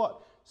God unto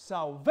what?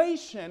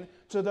 Salvation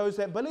to those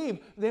that believe.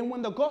 Then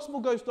when the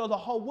gospel goes through the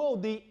whole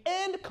world, the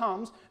end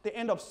comes, the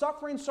end of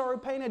suffering, sorrow,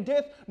 pain, and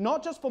death,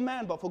 not just for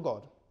man, but for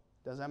God.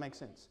 Does that make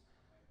sense?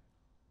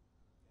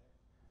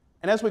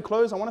 And as we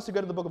close, I want us to go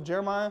to the book of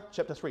Jeremiah,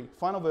 chapter 3,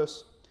 final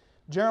verse.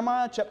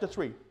 Jeremiah chapter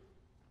 3,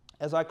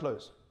 as I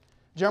close.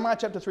 Jeremiah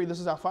chapter 3, this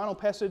is our final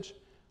passage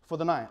for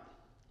the night.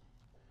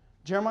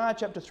 Jeremiah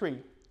chapter 3.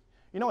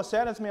 You know what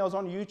saddens me? I was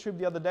on YouTube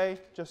the other day,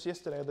 just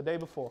yesterday, or the day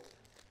before.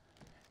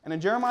 And in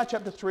Jeremiah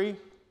chapter 3,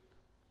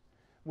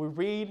 we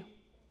read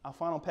our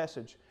final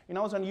passage. You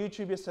know, I was on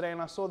YouTube yesterday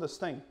and I saw this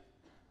thing.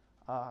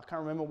 I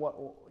can't remember what,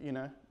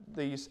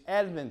 these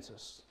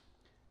Adventists.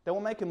 They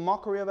were making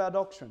mockery of our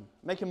doctrine,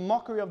 making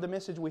mockery of the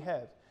message we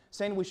have,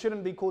 saying we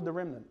shouldn't be called the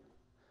remnant.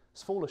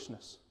 It's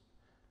foolishness.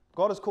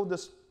 God has called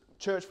this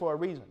church for a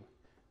reason,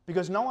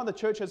 because no other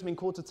church has been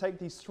called to take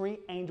these three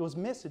angels'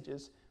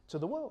 messages to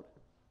the world.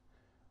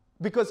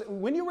 Because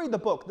when you read the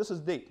book, this is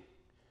deep.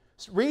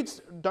 We're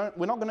not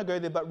going to go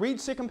there, but read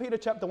 2 Peter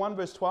chapter 1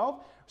 verse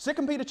 12. 2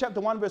 Peter chapter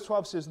 1 verse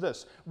 12 says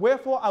this: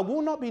 "Wherefore I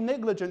will not be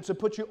negligent to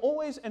put you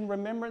always in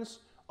remembrance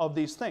of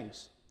these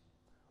things."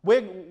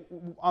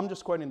 I'm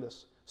just quoting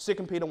this. 2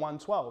 Peter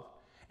 1:12.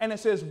 And it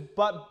says,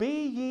 "But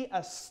be ye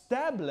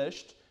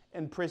established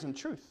in present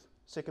truth."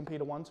 2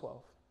 Peter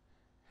 1:12.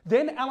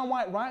 Then Ellen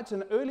White writes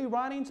in Early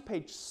Writings,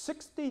 page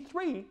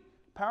 63,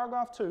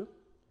 paragraph 2,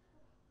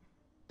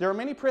 "There are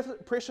many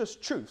precious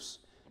truths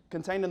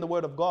contained in the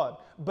Word of God,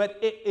 but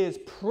it is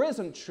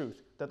present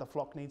truth that the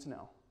flock needs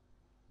now."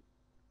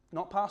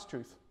 Not past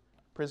truth,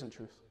 present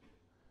truth.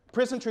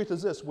 Present truth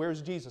is this: where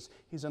is Jesus?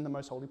 He's in the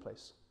most holy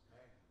place.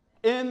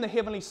 In the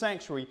heavenly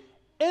sanctuary,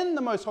 in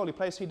the most holy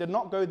place. He did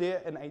not go there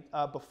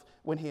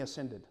when he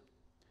ascended.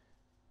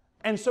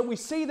 And so we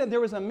see that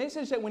there is a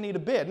message that we need to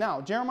bear. Now,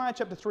 Jeremiah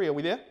chapter 3, are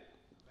we there?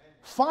 Amen.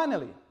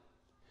 Finally,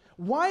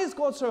 why is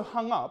God so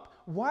hung up?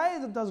 Why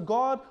does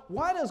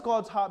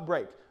God's heart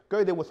break?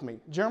 Go there with me.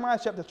 Jeremiah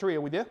chapter 3,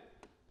 are we there?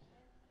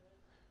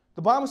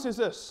 The Bible says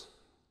this.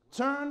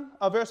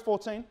 Verse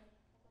 14.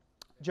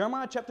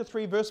 Jeremiah chapter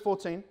 3, verse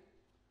 14.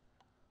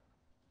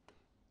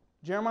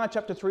 Jeremiah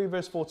chapter 3,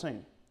 verse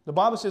 14. The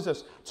Bible says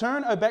this: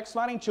 "Turn, O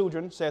backsliding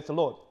children, saith the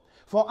Lord.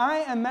 For I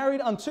am married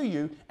unto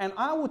you, and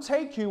I will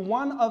take you,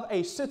 one of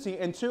a city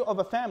and two of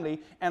a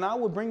family, and I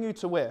will bring you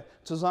to where?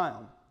 To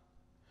Zion."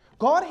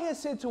 God has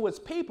said to his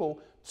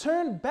people,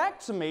 turn back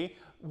to me.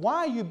 Why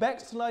are you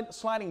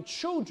backsliding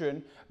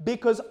children?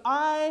 Because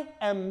I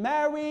am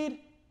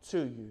married to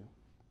you.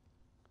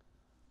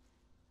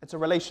 It's a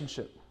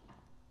relationship.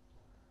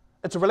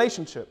 It's a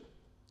relationship.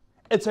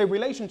 It's a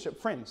relationship,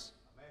 friends.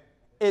 Amen.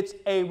 It's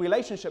a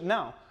relationship.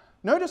 Now,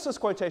 notice this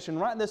quotation.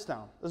 Write this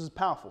down. This is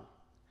powerful.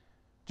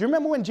 Do you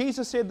remember when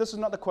Jesus said, this is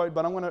not the quote,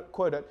 but I'm going to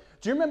quote it.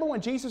 Do you remember when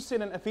Jesus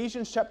said in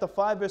Ephesians chapter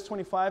 5, verse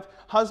 25,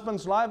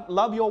 "Husbands,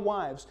 love your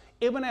wives,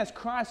 even as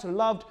Christ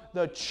loved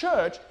the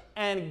church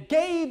and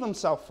gave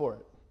himself for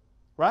it."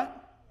 Right?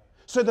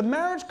 So the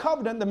marriage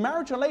covenant, the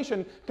marriage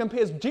relation,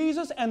 compares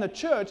Jesus and the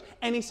church,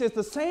 and he says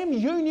the same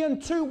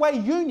union, two-way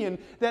union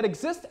that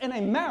exists in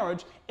a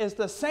marriage is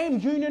the same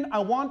union I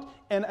want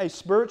in a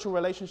spiritual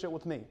relationship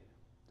with me.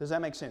 Does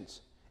that make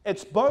sense?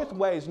 It's both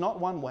ways, not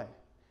one way.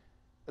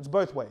 It's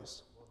both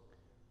ways.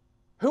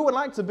 Who would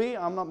like to be,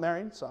 I'm not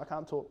married, so I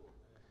can't talk,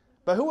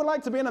 but who would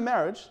like to be in a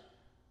marriage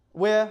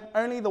where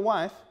only the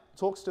wife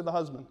talks to the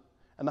husband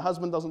and the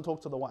husband doesn't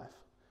talk to the wife?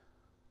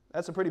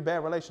 That's a pretty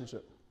bad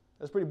relationship.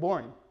 That's pretty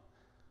boring.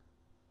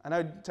 I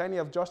know,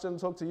 Tanya, if Josh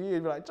didn't talk to you,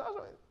 you'd be like, "Josh,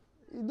 what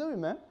are you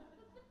doing, man?"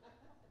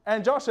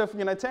 And Josh, if,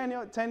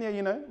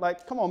 Tanya,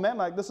 like, come on, man,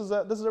 like, this is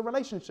a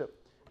relationship.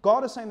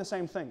 God is saying the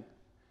same thing.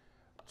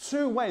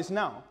 Two ways.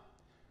 Now,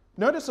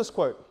 notice this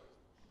quote.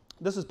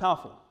 This is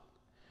powerful.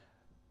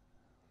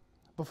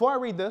 Before I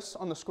read this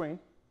on the screen,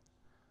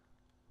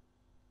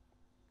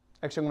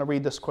 actually I'm going to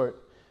read this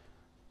quote.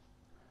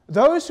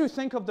 "Those who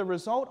think of the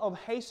result of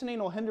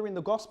hastening or hindering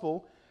the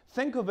gospel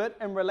think of it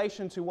in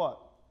relation to what?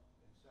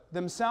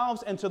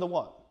 Themselves and to the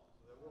what?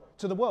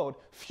 To the world.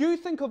 Few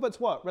think of its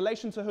what?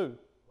 Relation to who?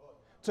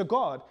 To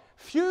God.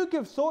 Few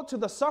give thought to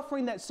the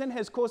suffering that sin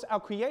has caused our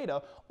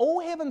Creator.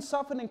 All heaven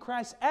suffered in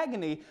Christ's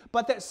agony,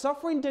 but that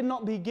suffering did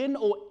not begin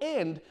or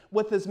end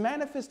with his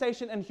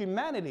manifestation in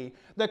humanity.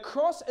 The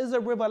cross is a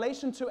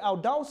revelation to our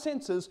dull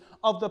senses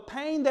of the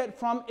pain that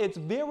from its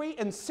very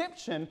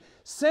inception,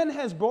 sin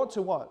has brought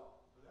to what?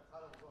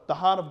 The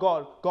heart of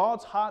God.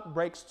 God's heart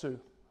breaks too.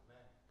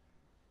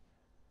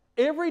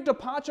 Every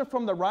departure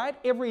from the right,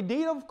 every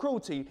deed of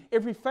cruelty,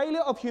 every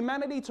failure of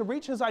humanity to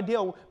reach his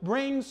ideal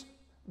brings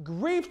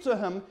grief to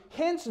him.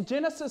 Hence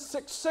Genesis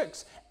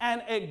 6:6,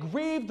 "And it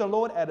grieved the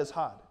Lord at his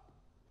heart."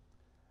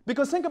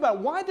 Because think about,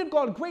 why did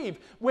God grieve?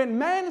 When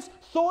man's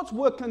thoughts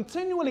were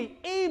continually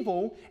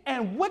evil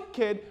and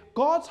wicked,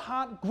 God's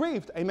heart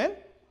grieved. Amen?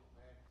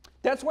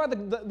 That's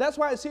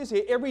why it says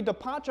here, every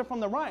departure from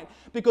the right.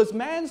 Because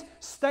man's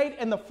state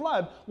in the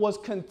flood was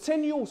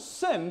continual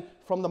sin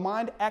from the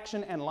mind,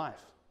 action, and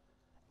life.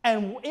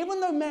 And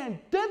even though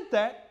man did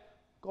that,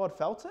 God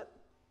felt it.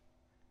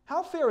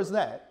 How fair is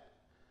that?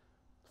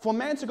 For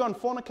man to go and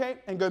fornicate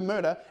and go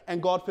murder,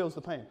 and God feels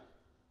the pain.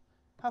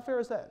 How fair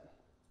is that?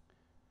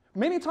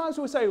 Many times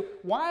we say,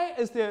 why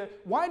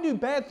do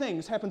bad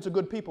things happen to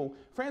good people?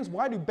 Friends,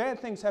 why do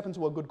bad things happen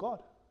to a good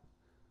God?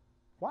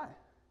 Why?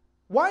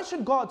 Why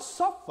should God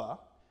suffer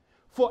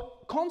for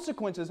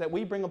consequences that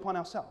we bring upon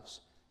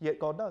ourselves. Yet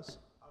God does.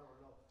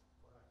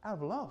 Out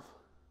of love.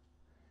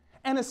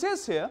 And it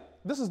says here,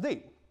 this is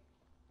deep.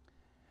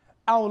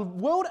 Our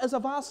world is a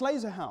vast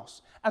laser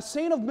house, a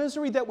scene of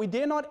misery that we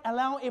dare not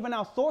allow even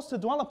our thoughts to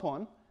dwell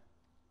upon.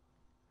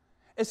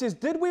 It says,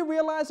 did we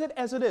realize it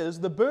as it is,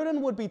 the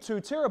burden would be too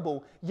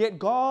terrible, yet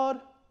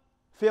God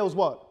feels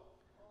what?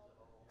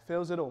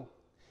 Feels it all.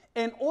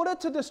 In order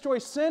to destroy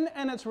sin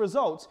and its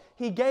results,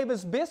 He gave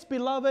His best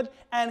beloved,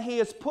 and He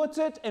has put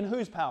it in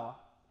whose power?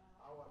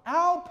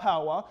 Our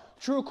power,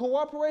 through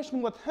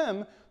cooperation with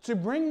Him, to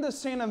bring the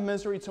sin of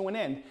misery to an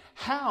end.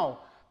 How?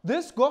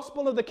 This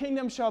gospel of the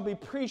kingdom shall be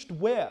preached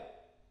where?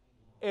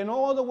 In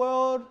all the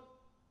world,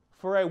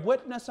 for a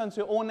witness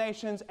unto all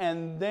nations,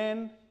 and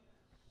then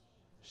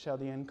shall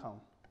the end come.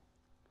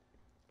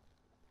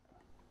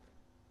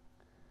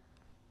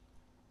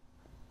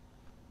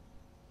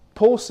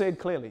 Paul said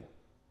clearly,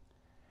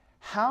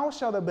 how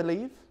shall they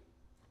believe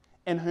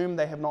in whom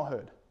they have not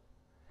heard?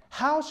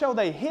 How shall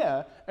they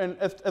hear, and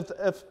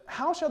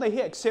how shall they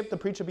hear except the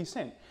preacher be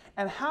sent?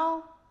 And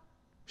how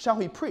shall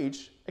he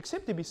preach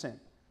except he be sent?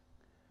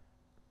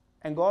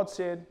 And God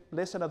said,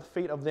 blessed are the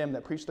feet of them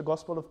that preach the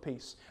gospel of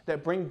peace,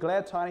 that bring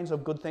glad tidings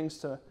of good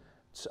things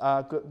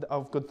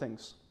of good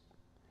things.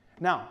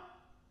 Now,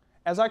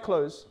 as I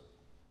close,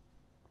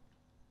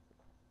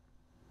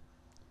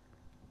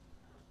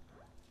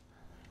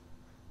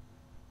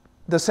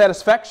 the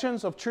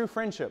satisfactions of true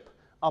friendship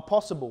are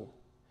possible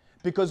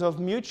because of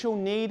mutual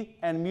need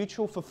and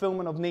mutual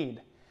fulfillment of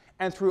need.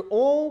 And through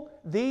all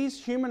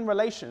these human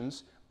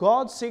relations,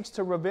 God seeks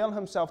to reveal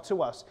Himself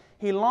to us.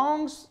 He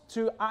longs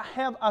to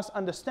have us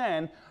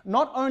understand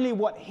not only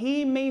what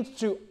He means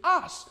to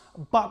us,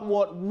 but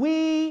what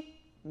we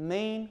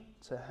mean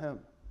to Him.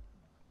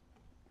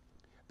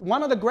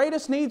 One of the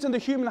greatest needs in the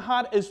human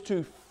heart is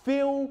to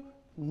feel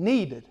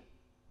needed.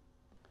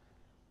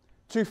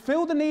 To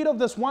feel the need of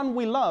this one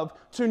we love,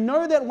 to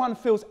know that one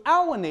feels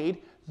our need,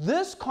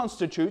 this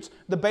constitutes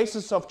the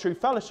basis of true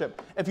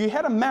fellowship. If you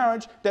had a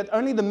marriage that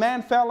only the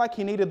man felt like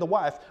he needed the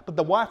wife, but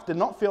the wife did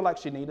not feel like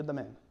she needed the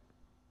man,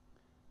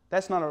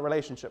 that's not a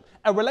relationship.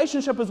 A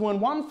relationship is when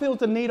one feels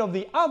the need of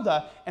the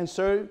other, and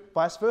so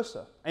vice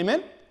versa. Amen?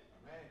 Amen.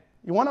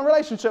 You want a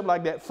relationship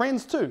like that.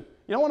 Friends too.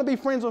 You don't want to be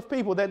friends with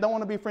people that don't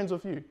want to be friends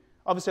with you.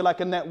 Obviously, like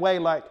in that way,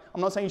 like,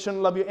 I'm not saying you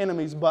shouldn't love your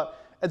enemies, but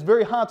it's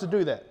very hard to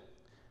do that.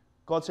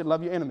 God said,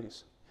 love your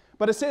enemies.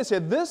 But it says here,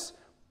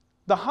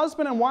 the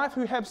husband and wife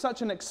who have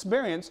such an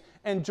experience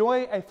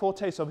enjoy a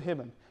foretaste of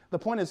heaven. The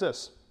point is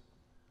this.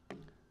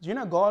 Do you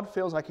know God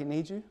feels like He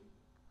needs you?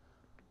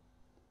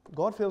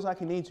 God feels like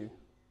He needs you.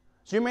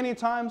 So many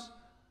times,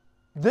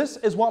 this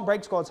is what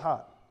breaks God's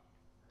heart.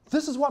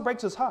 This is what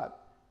breaks His heart.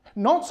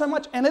 Not so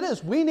much, and it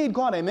is, we need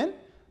God, amen?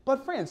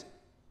 But friends,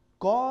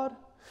 God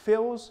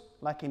feels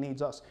like He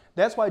needs us.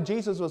 That's why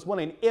Jesus was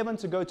willing even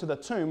to go to the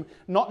tomb,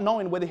 not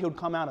knowing whether He would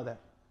come out of that.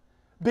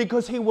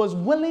 Because He was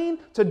willing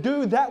to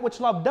do that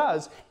which love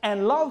does.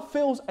 And love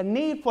feels a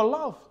need for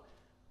love.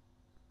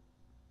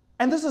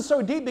 And this is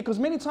so deep because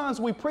many times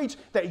we preach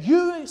that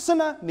you,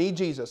 sinner, need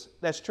Jesus.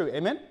 That's true.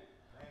 Amen?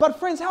 But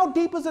friends, how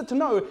deep is it to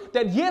know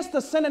that yes,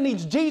 the sinner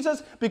needs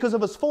Jesus because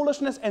of his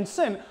foolishness and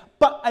sin,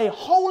 but a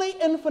holy,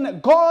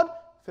 infinite God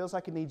feels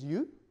like He needs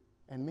you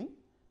and me?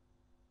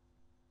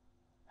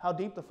 How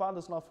deep the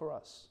Father's love for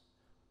us.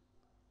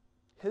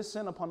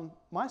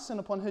 My sin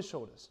upon His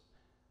shoulders.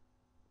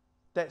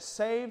 That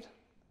saved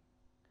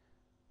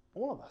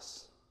all of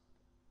us.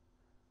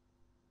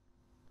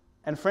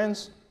 And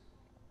friends,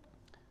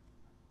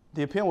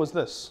 the appeal was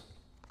this.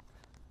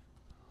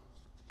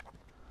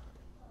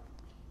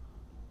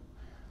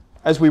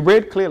 As we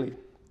read clearly,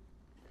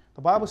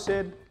 the Bible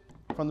said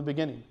from the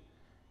beginning,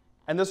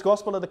 and this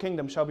gospel of the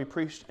kingdom shall be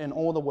preached in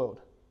all the world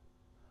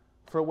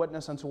for a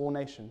witness unto all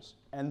nations.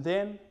 And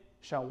then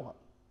shall what?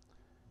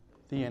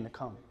 The end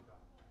come.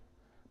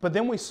 But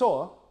then we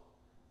saw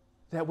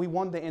that we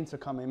want the end to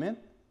come, amen?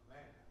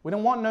 We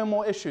don't want no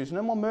more issues,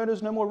 no more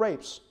murders, no more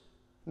rapes,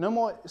 no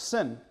more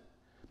sin.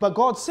 But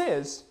God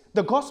says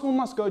the gospel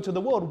must go to the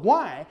world.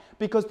 Why?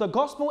 Because the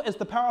gospel is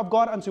the power of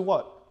God unto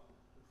what?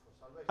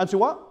 Unto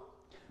what?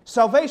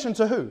 Salvation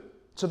to who?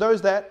 To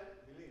those that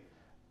believe.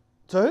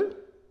 To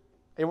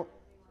who?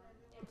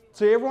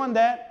 To everyone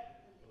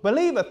that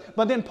believeth.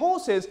 But then Paul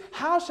says,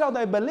 how shall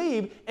they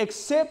believe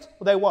except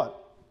they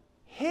what?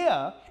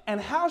 Hear. And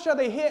how shall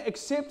they hear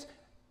except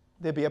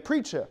there be a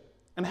preacher?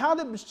 And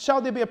how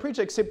shall there be a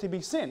preacher except he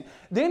be sent?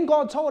 Then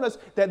God told us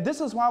that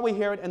this is why we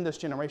hear it in this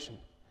generation.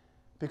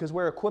 Because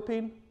we're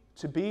equipping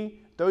to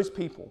be those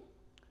people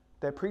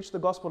that preach the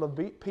gospel of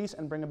peace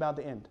and bring about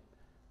the end.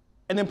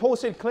 And then Paul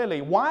said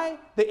clearly, why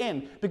the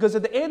end? Because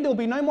at the end there will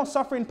be no more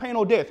suffering, pain,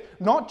 or death.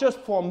 Not just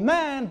for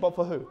man, but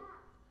for who?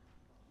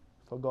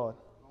 For God.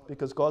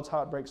 Because God's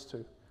heart breaks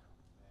too.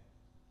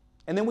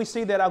 And then we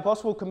see that our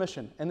gospel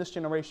commission in this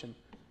generation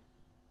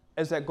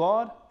is that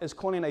God is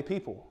calling a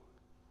people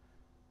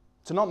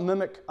to not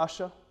mimic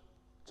Usher,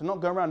 to not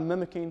go around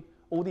mimicking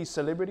all these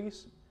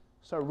celebrities,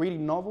 start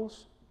reading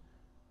novels,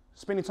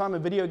 spending time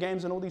in video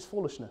games and all these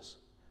foolishness.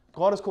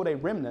 God has called a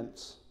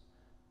remnant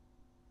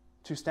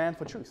to stand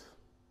for truth,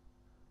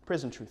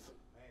 present truth.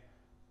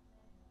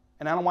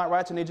 And Ellen White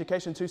writes in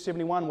Education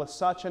 271, with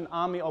such an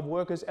army of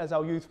workers as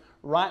our youth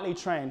rightly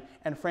trained.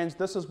 And friends,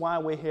 this is why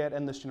we're here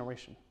in this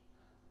generation.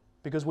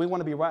 Because we want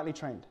to be rightly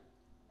trained.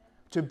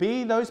 To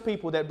be those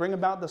people that bring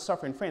about the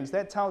suffering. Friends,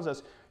 that tells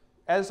us,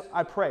 as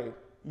I pray,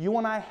 you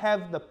and I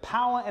have the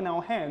power in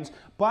our hands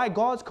by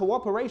God's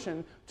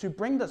cooperation to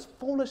bring this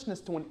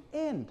foolishness to an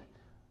end.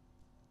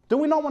 Do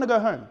we not want to go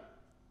home?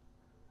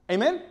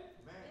 Amen? Amen.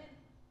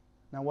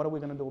 Now, what are we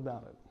going to do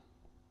about it?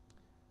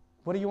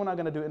 What are you and I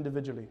going to do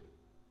individually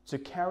to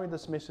carry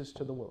this message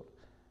to the world?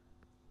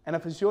 And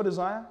if it's your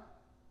desire,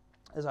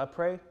 as I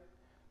pray,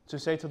 to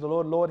say to the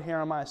Lord, Lord, here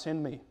am I,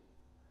 send me.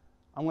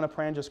 I'm going to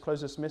pray and just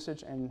close this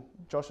message, and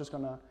Josh is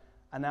going to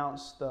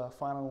announce the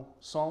final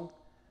song.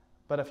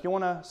 But if you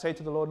want to say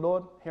to the Lord,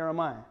 Lord, here am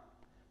I,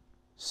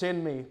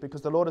 send me,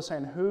 because the Lord is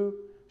saying, who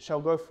shall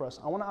go for us?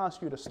 I want to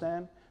ask you to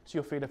stand to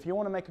your feet. If you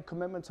want to make a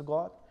commitment to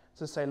God,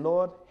 to say,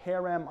 Lord,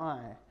 here am I,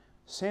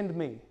 send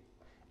me.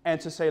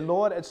 And to say,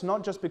 Lord, it's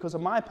not just because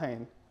of my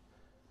pain,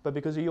 but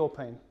because of your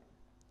pain.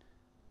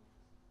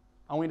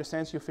 I want you to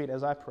stand to your feet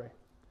as I pray.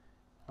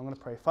 I'm going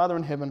to pray. Father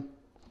in heaven,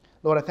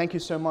 Lord, I thank you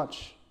so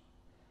much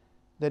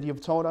that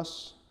you've told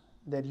us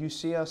that you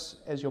see us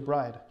as your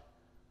bride,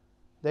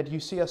 that you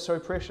see us so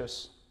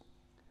precious,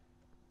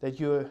 that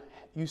you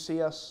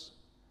see us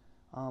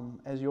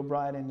as your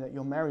bride and that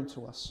you're married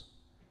to us.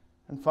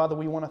 And Father,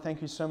 we want to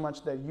thank you so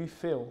much that you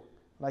feel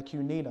like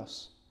you need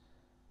us,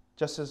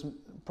 just as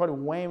probably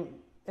way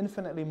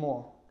infinitely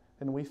more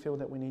than we feel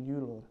that we need you,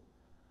 Lord.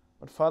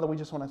 But Father, we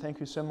just want to thank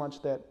you so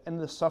much that in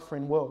this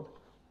suffering world,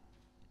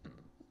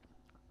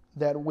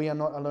 that we are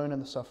not alone in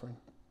the suffering.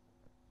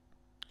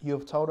 You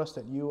have told us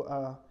that you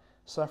are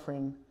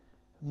suffering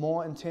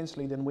more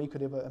intensely than we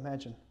could ever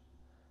imagine.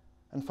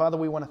 And Father,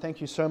 we want to thank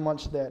you so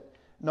much that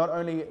not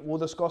only will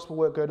this gospel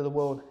work go to the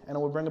world and it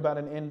will bring about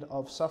an end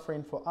of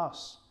suffering for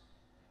us,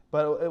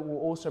 but it will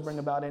also bring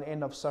about an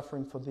end of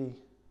suffering for thee,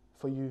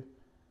 for you.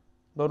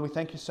 Lord, we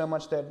thank you so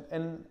much that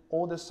in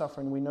all this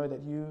suffering, we know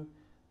that you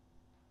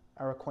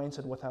are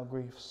acquainted with our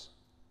griefs.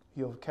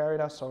 You have carried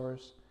our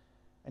sorrows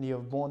and you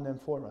have borne them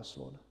for us,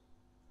 Lord.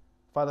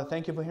 Father,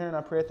 thank you for hearing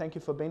our prayer. Thank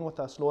you for being with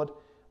us, Lord.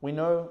 We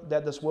know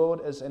that this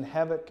world is in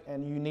havoc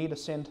and you need to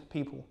send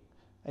people.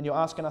 And you're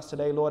asking us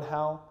today, Lord,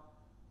 how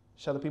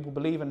shall the people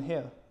believe and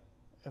hear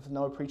if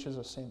no preachers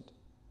are sent?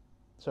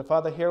 So,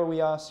 Father, here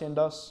we are. Send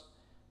us.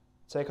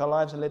 Take our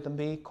lives and let them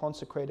be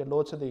consecrated,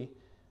 Lord, to thee.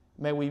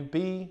 May we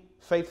be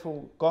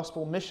faithful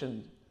gospel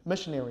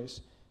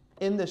missionaries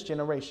in this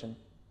generation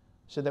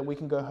so that we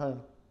can go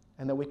home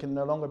and that we can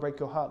no longer break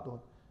your heart, Lord,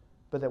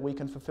 but that we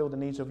can fulfill the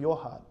needs of your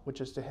heart,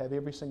 which is to have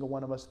every single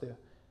one of us there.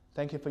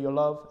 Thank you for your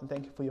love and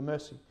thank you for your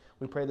mercy.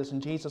 We pray this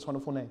in Jesus'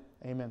 wonderful name.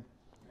 Amen.